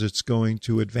ambitions. It's going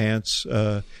to advance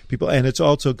people, and it's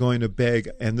also going to beg,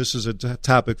 and this is a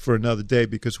topic for another day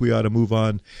because we ought to move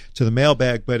on to the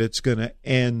mailbag, but it's going to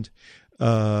end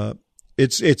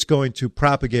It's going to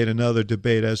propagate another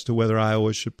debate as to whether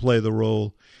Iowa should play the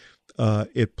role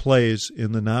it plays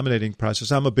in the nominating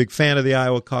process. I'm a big fan of the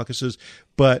Iowa caucuses,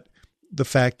 but the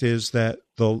fact is that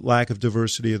the lack of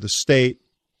diversity of the state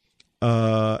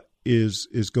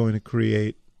is going to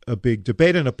create a big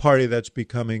debate in a party that's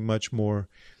becoming much more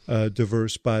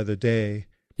diverse by the day.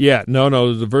 Yeah,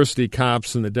 no, the diversity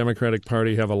cops in the Democratic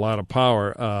Party have a lot of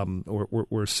power.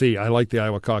 We're C. I like the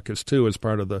Iowa caucus, too, as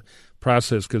part of the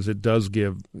process because it does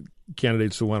give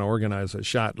candidates who want to organize a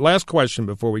shot. Last question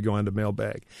before we go on to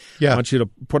mailbag. Yeah. I want you to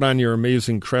put on your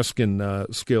amazing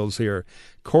Kreskin skills here.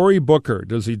 Cory Booker,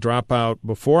 does he drop out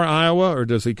before Iowa or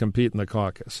does he compete in the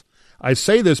caucus? I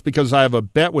say this because I have a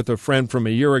bet with a friend from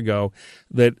a year ago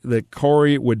that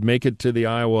Cory would make it to the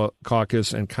Iowa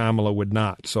caucus and Kamala would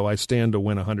not. So I stand to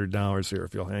win $100 here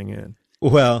if you'll hang in.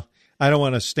 Well, I don't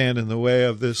want to stand in the way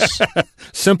of this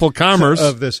simple commerce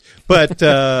of this, but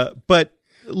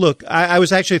look, I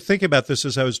was actually thinking about this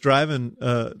as I was driving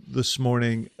this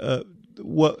morning.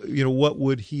 What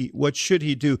should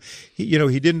he do? He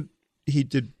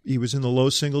was in the low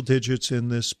single digits in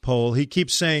this poll. He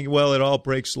keeps saying, well, it all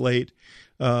breaks late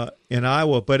in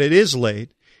Iowa, but it is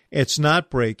late. It's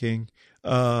not breaking.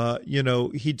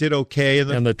 He did okay.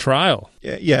 And the trial.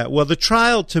 Yeah. Well, the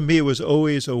trial to me was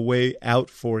always a way out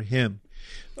for him.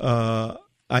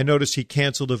 I noticed he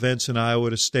canceled events in Iowa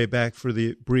to stay back for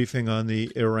the briefing on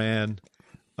the Iran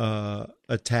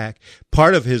attack.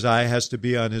 Part of his eye has to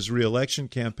be on his reelection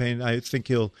campaign. I think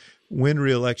he'll win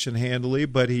re-election handily,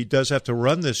 but he does have to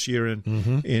run this year in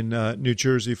New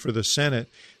Jersey for the Senate.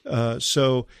 But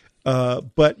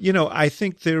I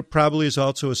think there probably is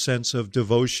also a sense of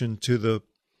devotion to the.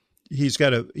 He's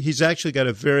actually got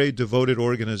a very devoted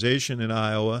organization in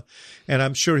Iowa, and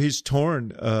I'm sure he's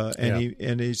torn.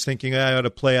 He's thinking I ought to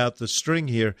play out the string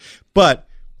here. But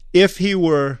if he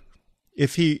were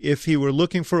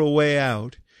looking for a way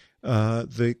out.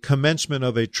 The commencement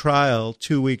of a trial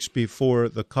 2 weeks before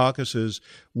the caucuses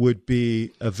would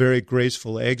be a very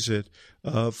graceful exit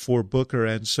for Booker.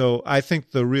 And so I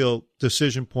think the real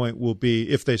decision point will be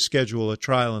if they schedule a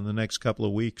trial in the next couple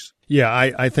of weeks. Yeah,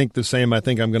 I think the same. I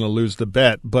think I'm going to lose the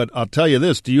bet. But I'll tell you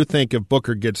this. Do you think if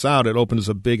Booker gets out, it opens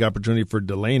a big opportunity for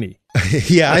Delaney?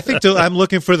 Yeah, I think I'm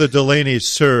looking for the Delaney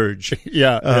surge.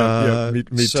 Yeah, me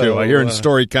too. I hear in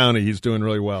Story County he's doing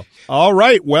really well. All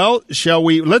right, well,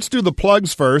 let's do the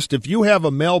plugs first. If you have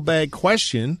a mailbag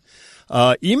question,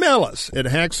 email us at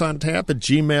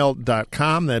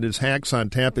hacksontap@gmail.com. That is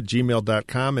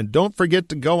hacksontap@gmail.com. And don't forget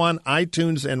to go on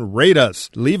iTunes and rate us.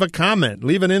 Leave a comment,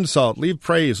 leave an insult, leave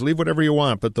praise, leave whatever you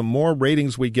want. But the more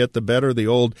ratings we get, the better the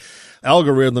old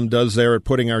algorithm does there at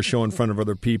putting our show in front of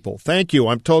other people. Thank you.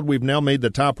 I'm told we've now made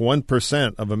the top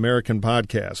 1% of American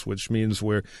podcasts, which means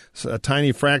we're a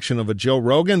tiny fraction of a Joe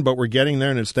Rogan, but we're getting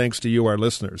there, and it's thanks to you, our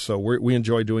listeners. So we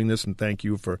enjoy doing this, and thank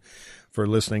you for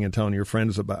listening and telling your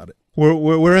friends about it.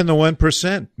 We're in the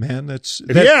 1%, man. That's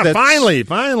finally.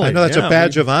 I know that's a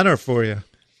badge of honor for you.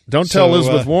 Don't tell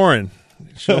Elizabeth Warren.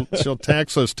 She'll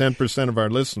tax us 10% of our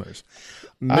listeners.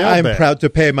 Mailbag. I'm proud to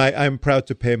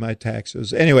pay my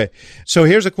taxes. Anyway, so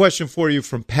here's a question for you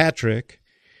from Patrick,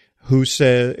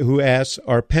 who asks,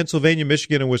 are Pennsylvania,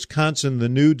 Michigan, and Wisconsin the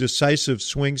new decisive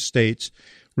swing states,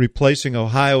 replacing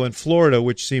Ohio and Florida,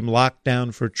 which seem locked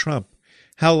down for Trump?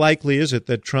 How likely is it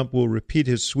that Trump will repeat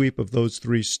his sweep of those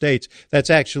three states?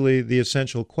 That's actually the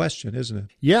essential question, isn't it?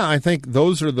 Yeah, I think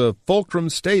those are the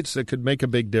fulcrum states that could make a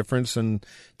big difference. And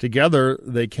together,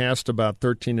 they cast about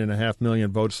 13.5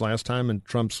 million votes last time, and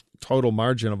Trump's total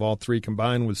margin of all three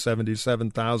combined was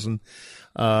 77,000,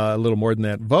 a little more than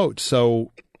that vote.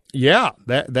 So, yeah,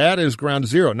 that is ground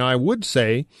zero. Now, I would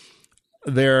say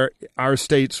there are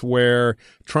states where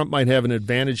Trump might have an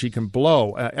advantage he can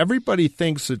blow. Everybody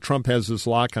thinks that Trump has this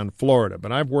lock on Florida,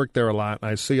 but I've worked there a lot, and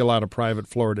I see a lot of private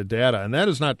Florida data, and that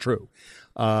is not true.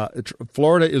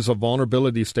 Florida is a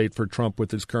vulnerability state for Trump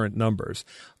with his current numbers.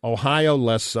 Ohio,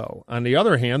 less so. On the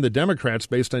other hand, the Democrats,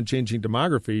 based on changing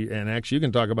demography, and actually you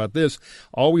can talk about this,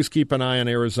 always keep an eye on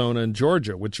Arizona and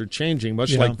Georgia, which are changing,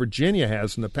 much like Virginia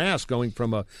has in the past, going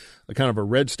from a kind of a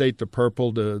red state to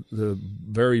purple to the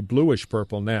very bluish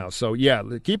purple now. So, yeah,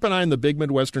 keep an eye on the big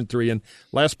Midwestern three. And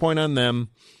last point on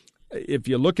them, if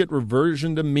you look at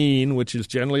reversion to mean, which is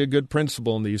generally a good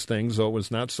principle in these things, though it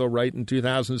was not so right in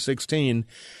 2016,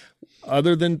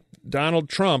 other than Donald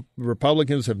Trump,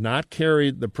 Republicans have not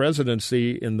carried the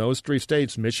presidency in those three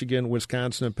states, Michigan,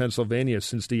 Wisconsin, and Pennsylvania,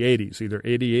 since the 80s, either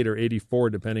 88 or 84,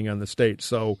 depending on the state.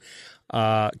 So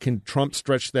can Trump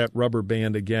stretch that rubber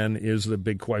band again is the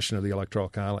big question of the Electoral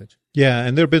College. Yeah,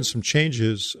 and there have been some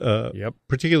changes,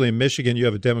 particularly in Michigan. You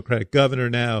have a Democratic governor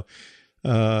now,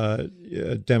 a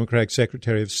Democratic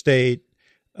Secretary of State.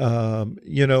 These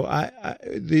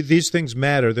things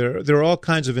matter. There are all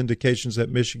kinds of indications that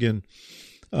Michigan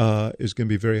is going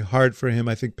to be very hard for him.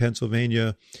 I think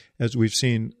Pennsylvania, as we've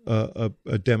seen, a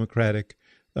Democratic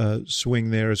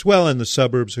swing there as well, and the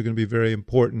suburbs are going to be very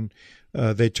important.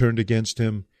 They turned against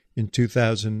him in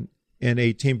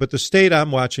 2018. But the state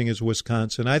I'm watching is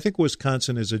Wisconsin. I think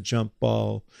Wisconsin is a jump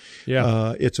ball.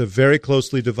 Yeah. It's a very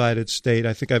closely divided state.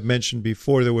 I think I've mentioned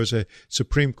before there was a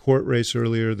Supreme Court race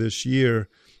earlier this year.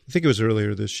 I think it was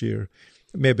earlier this year.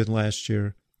 It may have been last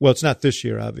year. Well, it's not this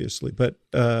year, obviously. But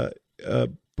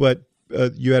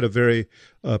you had a very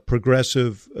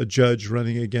progressive judge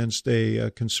running against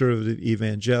a conservative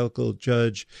evangelical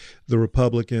judge. The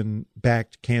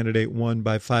Republican-backed candidate won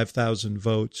by 5,000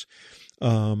 votes.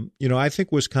 I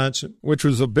think Wisconsin, which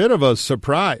was a bit of a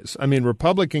surprise. I mean,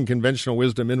 Republican conventional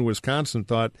wisdom in Wisconsin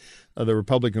thought the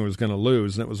Republican was going to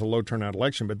lose, and it was a low turnout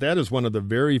election. But that is one of the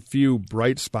very few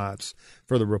bright spots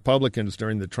for the Republicans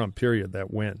during the Trump period,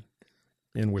 that win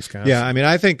in Wisconsin. Yeah, I mean,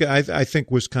 I think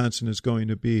Wisconsin is going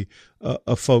to be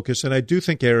a focus, and I do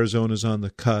think Arizona's on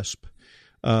the cusp.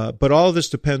 But all of this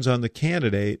depends on the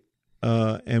candidate,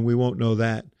 and we won't know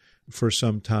that for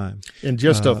some time. And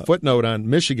just a footnote on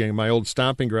Michigan, my old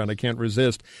stomping ground, I can't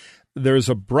resist. There's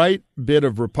a bright bit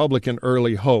of Republican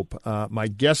early hope. My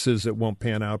guess is it won't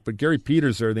pan out, but Gary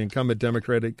Peters, the incumbent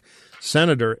Democratic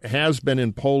senator, has been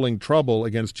in polling trouble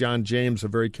against John James, a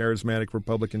very charismatic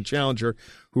Republican challenger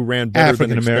who ran better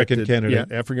than expected. African-American candidate.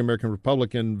 Yeah, African-American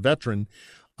Republican veteran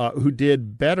who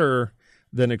did better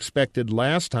than expected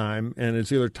last time, and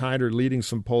is either tied or leading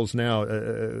some polls now.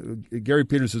 Gary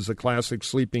Peters is a classic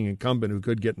sleeping incumbent who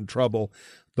could get in trouble,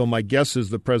 though my guess is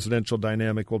the presidential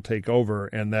dynamic will take over,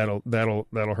 and that'll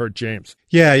hurt James.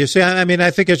 Yeah, you see, I mean,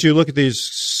 I think as you look at these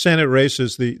Senate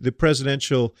races, the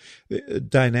presidential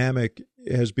dynamic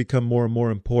has become more and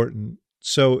more important.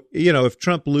 So, if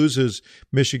Trump loses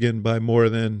Michigan by more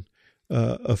than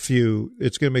a few,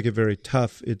 it's going to make it very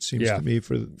tough, it seems to me,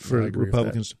 for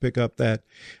Republicans to pick up that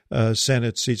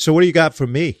Senate seat. So what do you got for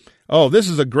me? Oh, this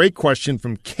is a great question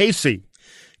from Casey.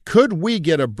 Could we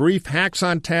get a brief Hacks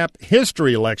on Tap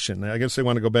history election? I guess they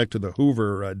want to go back to the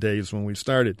Hoover days when we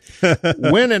started.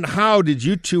 When and how did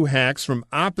you two hacks from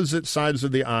opposite sides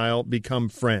of the aisle become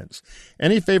friends?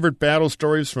 Any favorite battle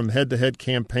stories from head-to-head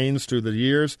campaigns through the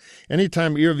years?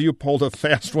 Anytime either of you pulled a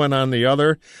fast one on the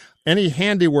other? Any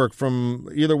handiwork from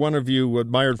either one of you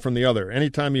admired from the other?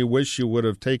 Anytime you wish you would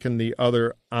have taken the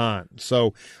other on?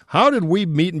 So how did we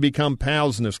meet and become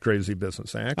pals in this crazy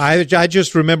business, Axe? I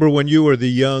just remember when you were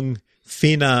the young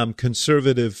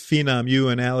conservative phenom, you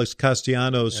and Alex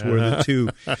Castellanos were the two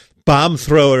bomb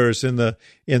throwers in the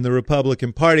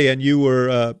Republican Party, and you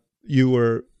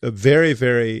were very,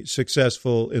 very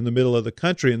successful in the middle of the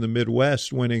country, in the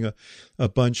Midwest, winning a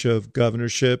bunch of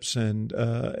governorships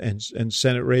and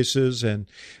Senate races. And,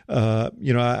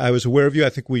 I was aware of you. I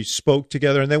think we spoke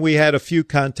together. And then we had a few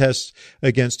contests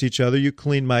against each other. You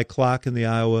cleaned my clock in the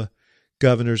Iowa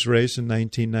governor's race in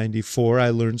 1994. I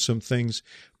learned some things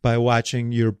by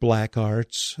watching your black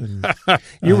arts. And,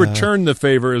 you returned the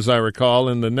favor, as I recall,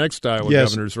 in the next Iowa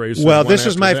governor's race. Well, this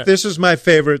is my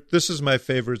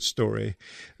favorite story,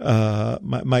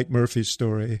 Mike Murphy's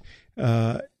story.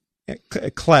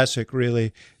 A classic,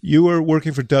 really. You were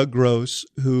working for Doug Gross,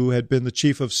 who had been the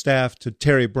chief of staff to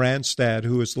Terry Branstad,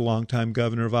 who was the longtime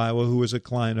governor of Iowa, who was a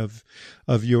client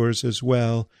of yours as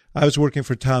well. I was working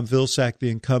for Tom Vilsack, the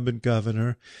incumbent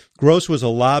governor. Gross was a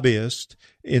lobbyist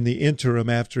in the interim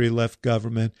after he left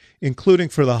government, including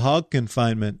for the hog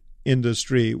confinement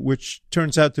industry, which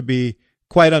turns out to be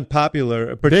quite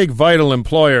unpopular. Big, vital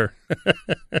employer.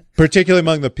 Particularly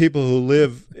among the people who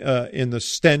live in the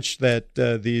stench that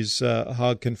these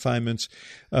hog confinements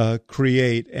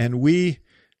create. And we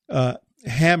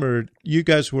hammered, you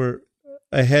guys were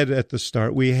ahead at the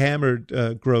start. We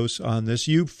hammered Gross on this.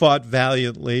 You fought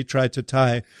valiantly, tried to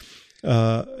tie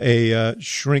a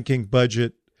shrinking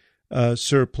budget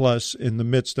surplus in the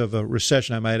midst of a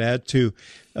recession, I might add, to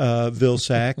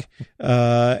Vilsack,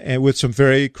 and with some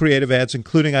very creative ads,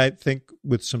 including, I think,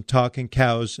 with some talking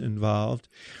cows involved.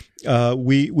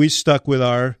 We stuck with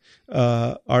our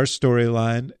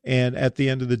storyline, and at the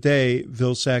end of the day,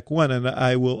 Vilsack won. And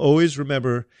I will always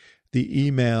remember the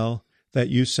email that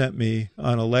you sent me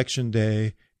on Election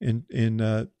Day in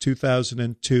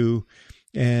 2002,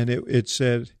 and it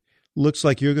said, "Looks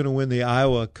like you're going to win the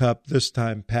Iowa Cup this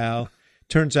time, pal."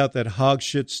 Turns out that hog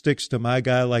shit sticks to my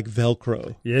guy like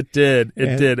Velcro. It did.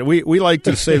 It did. We like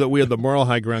to say that we had the moral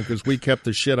high ground because we kept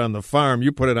the shit on the farm.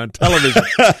 You put it on television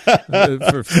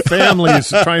for families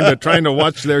trying to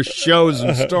watch their shows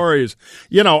and stories.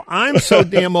 You know, I'm so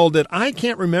damn old that I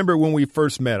can't remember when we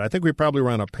first met. I think we probably were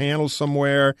on a panel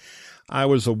somewhere. I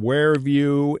was aware of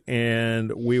you,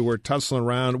 and we were tussling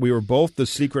around. We were both the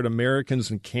secret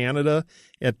Americans in Canada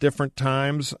at different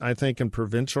times, I think, in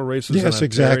provincial races. Yes,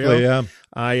 exactly, yeah.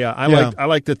 I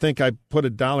like to think I put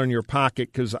 $1 in your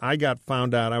pocket because I got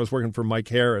found out. I was working for Mike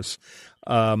Harris,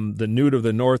 the Newt of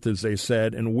the North, as they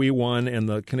said, and we won. And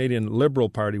the Canadian Liberal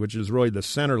Party, which is really the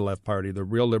center-left party, the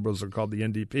real liberals are called the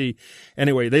NDP.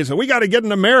 Anyway, they said, we got to get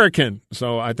an American.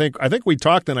 So I think we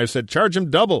talked, and I said, charge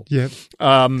him double. Yeah.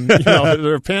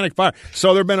 They're a panic buyer.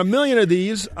 So there have been 1 million of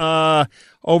these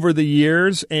over the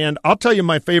years. And I'll tell you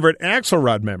my favorite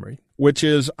Axelrod memory, which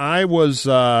is I was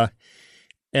at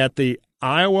the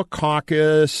Iowa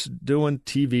caucus doing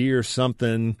TV or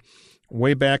something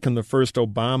way back in the first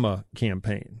Obama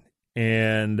campaign.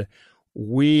 And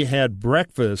we had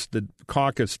breakfast the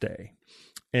caucus day.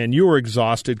 And you were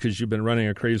exhausted because you've been running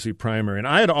a crazy primary. And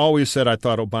I had always said I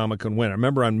thought Obama could win. I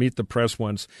remember on Meet the Press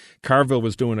once, Carville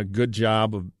was doing a good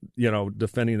job of,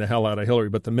 defending the hell out of Hillary.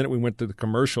 But the minute we went to the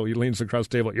commercial, he leans across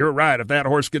the table. You're right. If that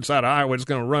horse gets out of Iowa, it's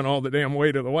going to run all the damn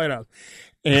way to the White House.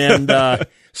 And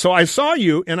so I saw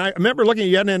you, and I remember looking at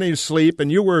you, hadn't had any sleep, and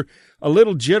you were a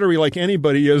little jittery like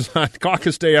anybody is on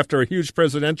caucus day after a huge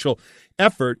presidential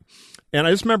effort. And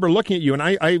I just remember looking at you, and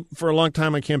I for a long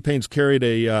time on campaigns, carried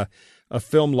a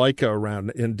film Leica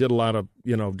around and did a lot of,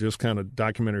 just kind of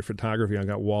documentary photography. I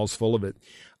got walls full of it.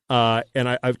 And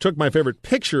I took my favorite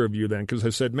picture of you then because I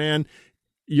said, man,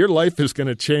 your life is going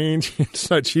to change in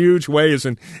such huge ways.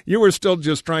 And you were still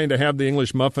just trying to have the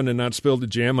English muffin and not spill the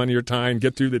jam on your tie and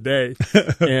get through the day.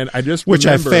 And I just which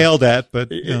I failed at, but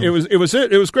it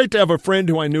was great to have a friend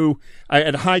who I knew I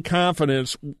had high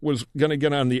confidence was going to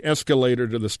get on the escalator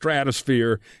to the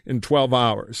stratosphere in 12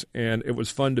 hours. And it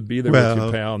was fun to be there with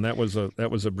you, pal. And that was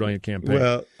a brilliant campaign.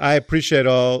 Well, I appreciate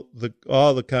all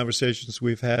the conversations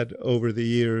we've had over the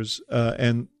years,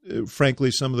 and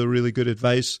frankly, some of the really good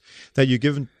advice that you've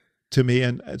given to me,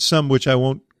 and some which I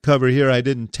won't cover here, I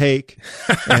didn't take,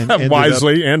 and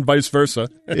wisely, and vice versa.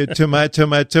 No,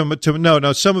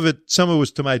 some of it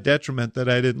was to my detriment that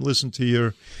I didn't listen to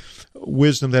your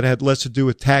wisdom that had less to do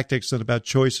with tactics than about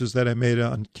choices that I made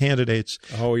on candidates.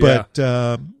 Oh yeah,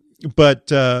 but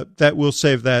that we'll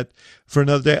save that for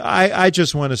another day. I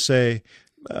just want to say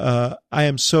I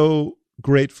am so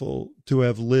grateful to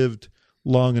have lived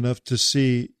long enough to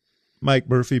see Mike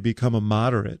Murphy become a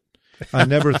moderate. I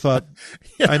never thought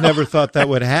that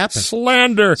would happen.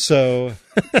 Slander. So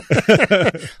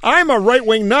I'm a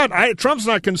right-wing nut. Trump's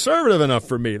not conservative enough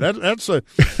for me. That's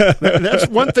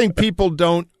one thing people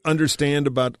don't understand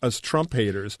about us Trump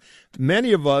haters.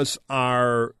 Many of us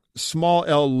are small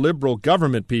L liberal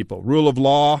government people, rule of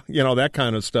law, that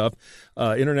kind of stuff,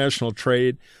 international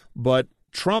trade. But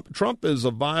Trump is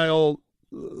a vile,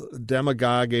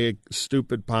 demagogic,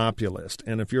 stupid populist,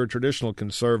 and if you're a traditional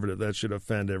conservative, that should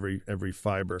offend every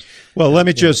fiber. Well, let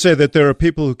me just say that there are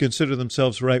people who consider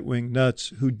themselves right-wing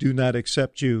nuts who do not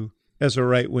accept you as a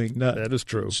right-wing nut. That is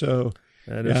true. So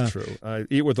That is true.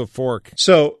 Eat with a fork.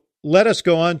 So let us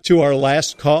go on to our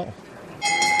last call.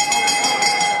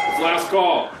 Last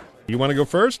call. You want to go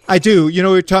first? I do. We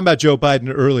were talking about Joe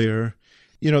Biden earlier.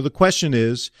 The question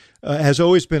has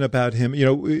always been about him.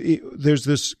 There's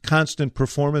this constant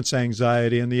performance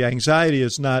anxiety, and the anxiety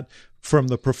is not from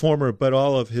the performer, but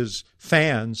all of his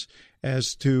fans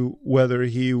as to whether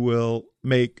he will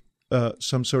make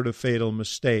some sort of fatal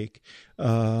mistake.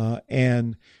 One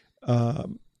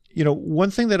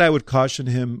thing that I would caution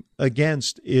him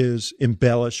against is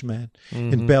embellishment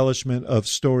of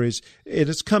stories. It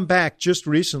has come back just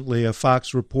recently. A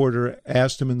Fox reporter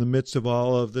asked him in the midst of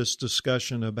all of this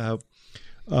discussion about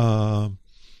Iran,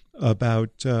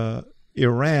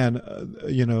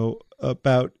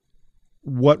 about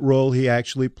what role he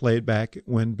actually played back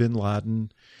when bin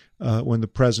Laden, when the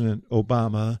President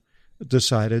Obama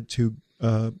decided to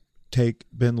take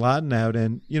bin Laden out.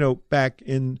 And, back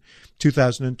in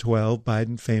 2012,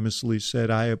 Biden famously said,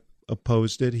 I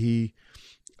opposed it. He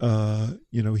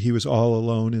was all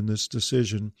alone in this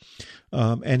decision.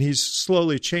 And he's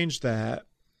slowly changed that.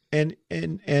 And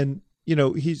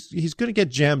he's going to get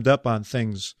jammed up on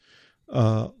things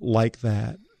like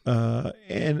that.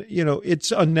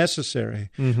 It's unnecessary.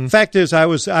 Mm-hmm. Fact is, I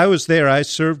was there. I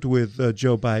served with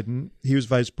Joe Biden. He was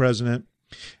vice president,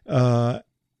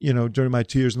 during my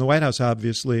 2 years in the White House,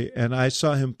 obviously, and I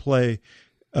saw him play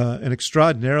an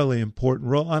extraordinarily important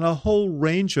role on a whole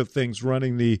range of things,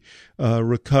 running the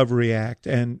Recovery Act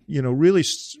and, really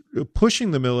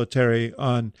pushing the military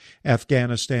on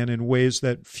Afghanistan in ways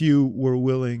that few were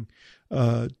willing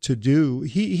to do.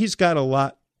 He's got a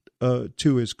lot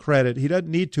to his credit. He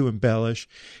doesn't need to embellish,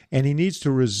 and he needs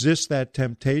to resist that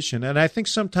temptation. And I think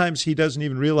sometimes he doesn't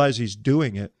even realize he's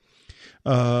doing it.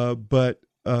 But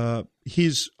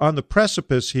he's on the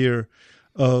precipice here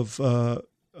of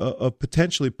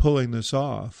potentially pulling this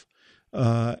off.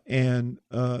 And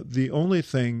the only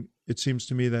thing, it seems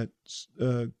to me, that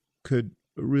could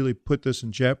really put this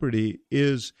in jeopardy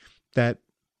is that,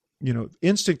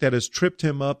 instinct that has tripped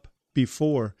him up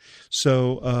before.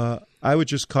 So I would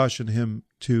just caution him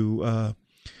to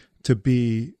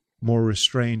be more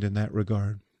restrained in that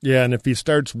regard. Yeah, and if he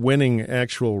starts winning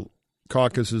actual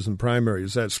caucuses and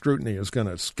primaries, that scrutiny is going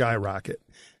to skyrocket,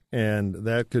 and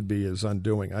that could be his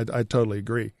undoing. I totally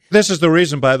agree. This is the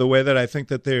reason, by the way, that I think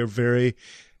that they are very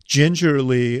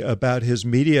gingerly about his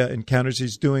media encounters.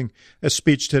 He's doing a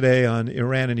speech today on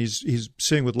Iran, and he's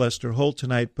sitting with Lester Holt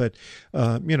tonight. But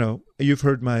you've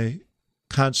heard my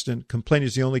constant complaint.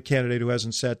 He's the only candidate who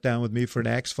hasn't sat down with me for an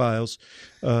Axe Files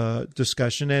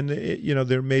discussion, and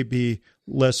there may be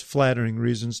less flattering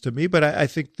reasons to me, but I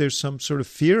think there's some sort of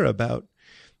fear about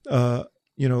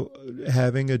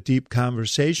having a deep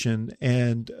conversation,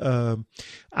 and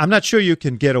I'm not sure you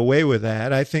can get away with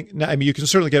that. You can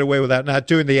certainly get away with that not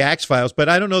doing the Axe Files, but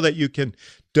I don't know that you can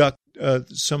duck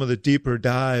some of the deeper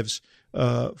dives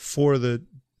for the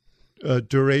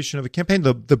duration of a campaign.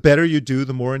 The better you do,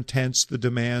 the more intense the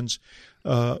demands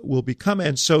will become.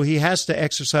 And so he has to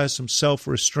exercise some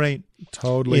self-restraint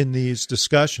in these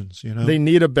discussions. They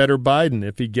need a better Biden.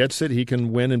 If he gets it, he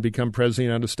can win and become president of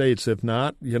the United States. If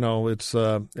not,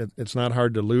 it's not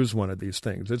hard to lose one of these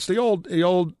things. It's the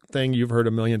old thing you've heard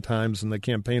a million times in the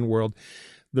campaign world.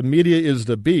 The media is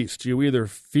the beast. You either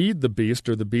feed the beast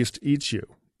or the beast eats you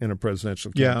in a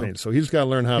presidential campaign. Yeah. So he's got to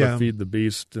learn how to feed the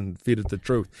beast and feed it the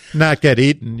truth. Not get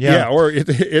eaten. Yeah, or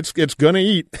it's going to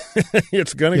eat.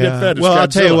 It's going to get fed. Well, I'll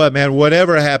tell you what, man,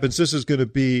 whatever happens, this is going to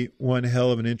be one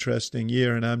hell of an interesting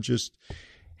year, and I'm just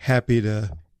happy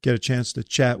to get a chance to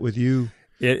chat with you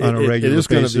on a regular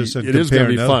basis. It is going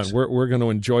to be fun. We're going to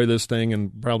enjoy this thing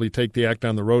and probably take the act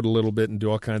on the road a little bit and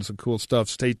do all kinds of cool stuff.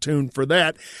 Stay tuned for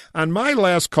that. On my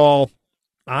last call,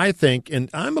 I think, and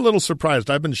I'm a little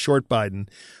surprised, I've been short Biden,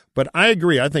 but I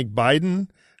agree. I think Biden,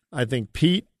 I think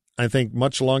Pete, I think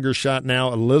much longer shot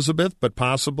now Elizabeth, but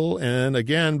possible. And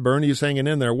again, Bernie's hanging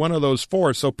in there, one of those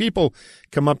four. So people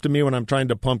come up to me when I'm trying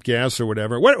to pump gas or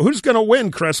whatever. Who's going to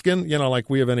win, Kreskin? Like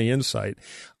we have any insight.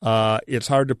 It's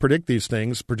hard to predict these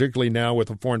things, particularly now with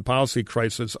a foreign policy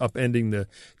crisis upending the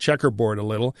checkerboard a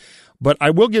little. But I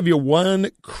will give you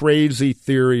one crazy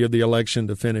theory of the election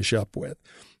to finish up with,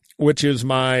 which is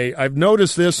I've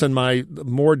noticed this in my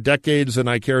more decades than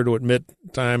I care to admit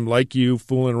time, like you,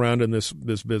 fooling around in this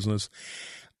business.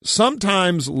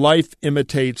 Sometimes life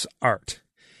imitates art.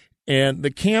 And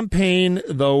the campaign,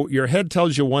 though your head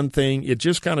tells you one thing, it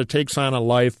just kind of takes on a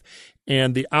life,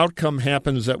 and the outcome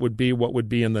happens that would be what would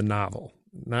be in the novel,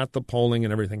 not the polling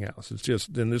and everything else. It's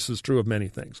just, and this is true of many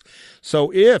things.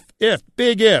 So if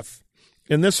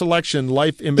In this election,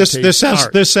 life imitates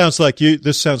art. This sounds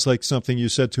like something you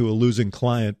said to a losing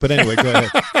client. But anyway, go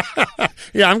ahead.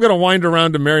 Yeah, I'm going to wind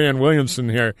around to Marianne Williamson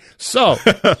here. So,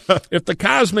 if the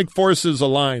cosmic forces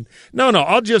align,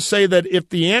 I'll just say that if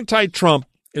the anti-Trump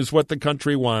is what the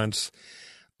country wants,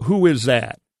 who is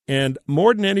that? And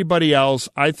more than anybody else,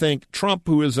 I think Trump,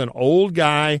 who is an old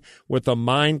guy with a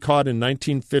mind caught in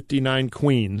 1959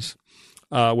 Queens,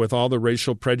 with all the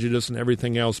racial prejudice and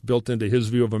everything else built into his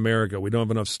view of America. We don't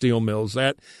have enough steel mills.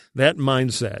 That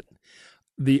mindset.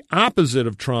 The opposite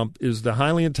of Trump is the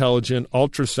highly intelligent,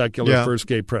 ultra-secular first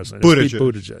gay president,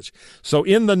 Buttigieg. So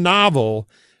in the novel,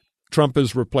 Trump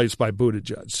is replaced by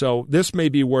Buttigieg. So this may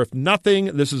be worth nothing.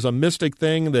 This is a mystic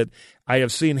thing that I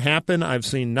have seen happen. I've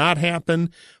seen not happen.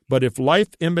 But if life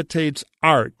imitates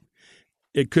art,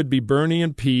 it could be Bernie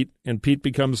and Pete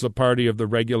becomes the party of the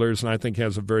regulars, and I think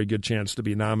has a very good chance to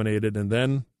be nominated, and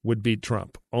then would beat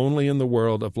Trump. Only in the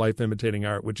world of life imitating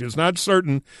art, which is not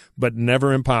certain, but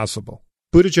never impossible.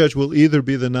 Buttigieg will either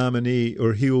be the nominee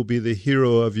or he will be the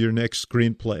hero of your next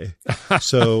screenplay.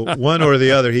 So one or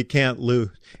the other, he can't lose.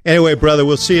 Anyway, brother,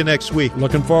 we'll see you next week.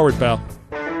 Looking forward, pal.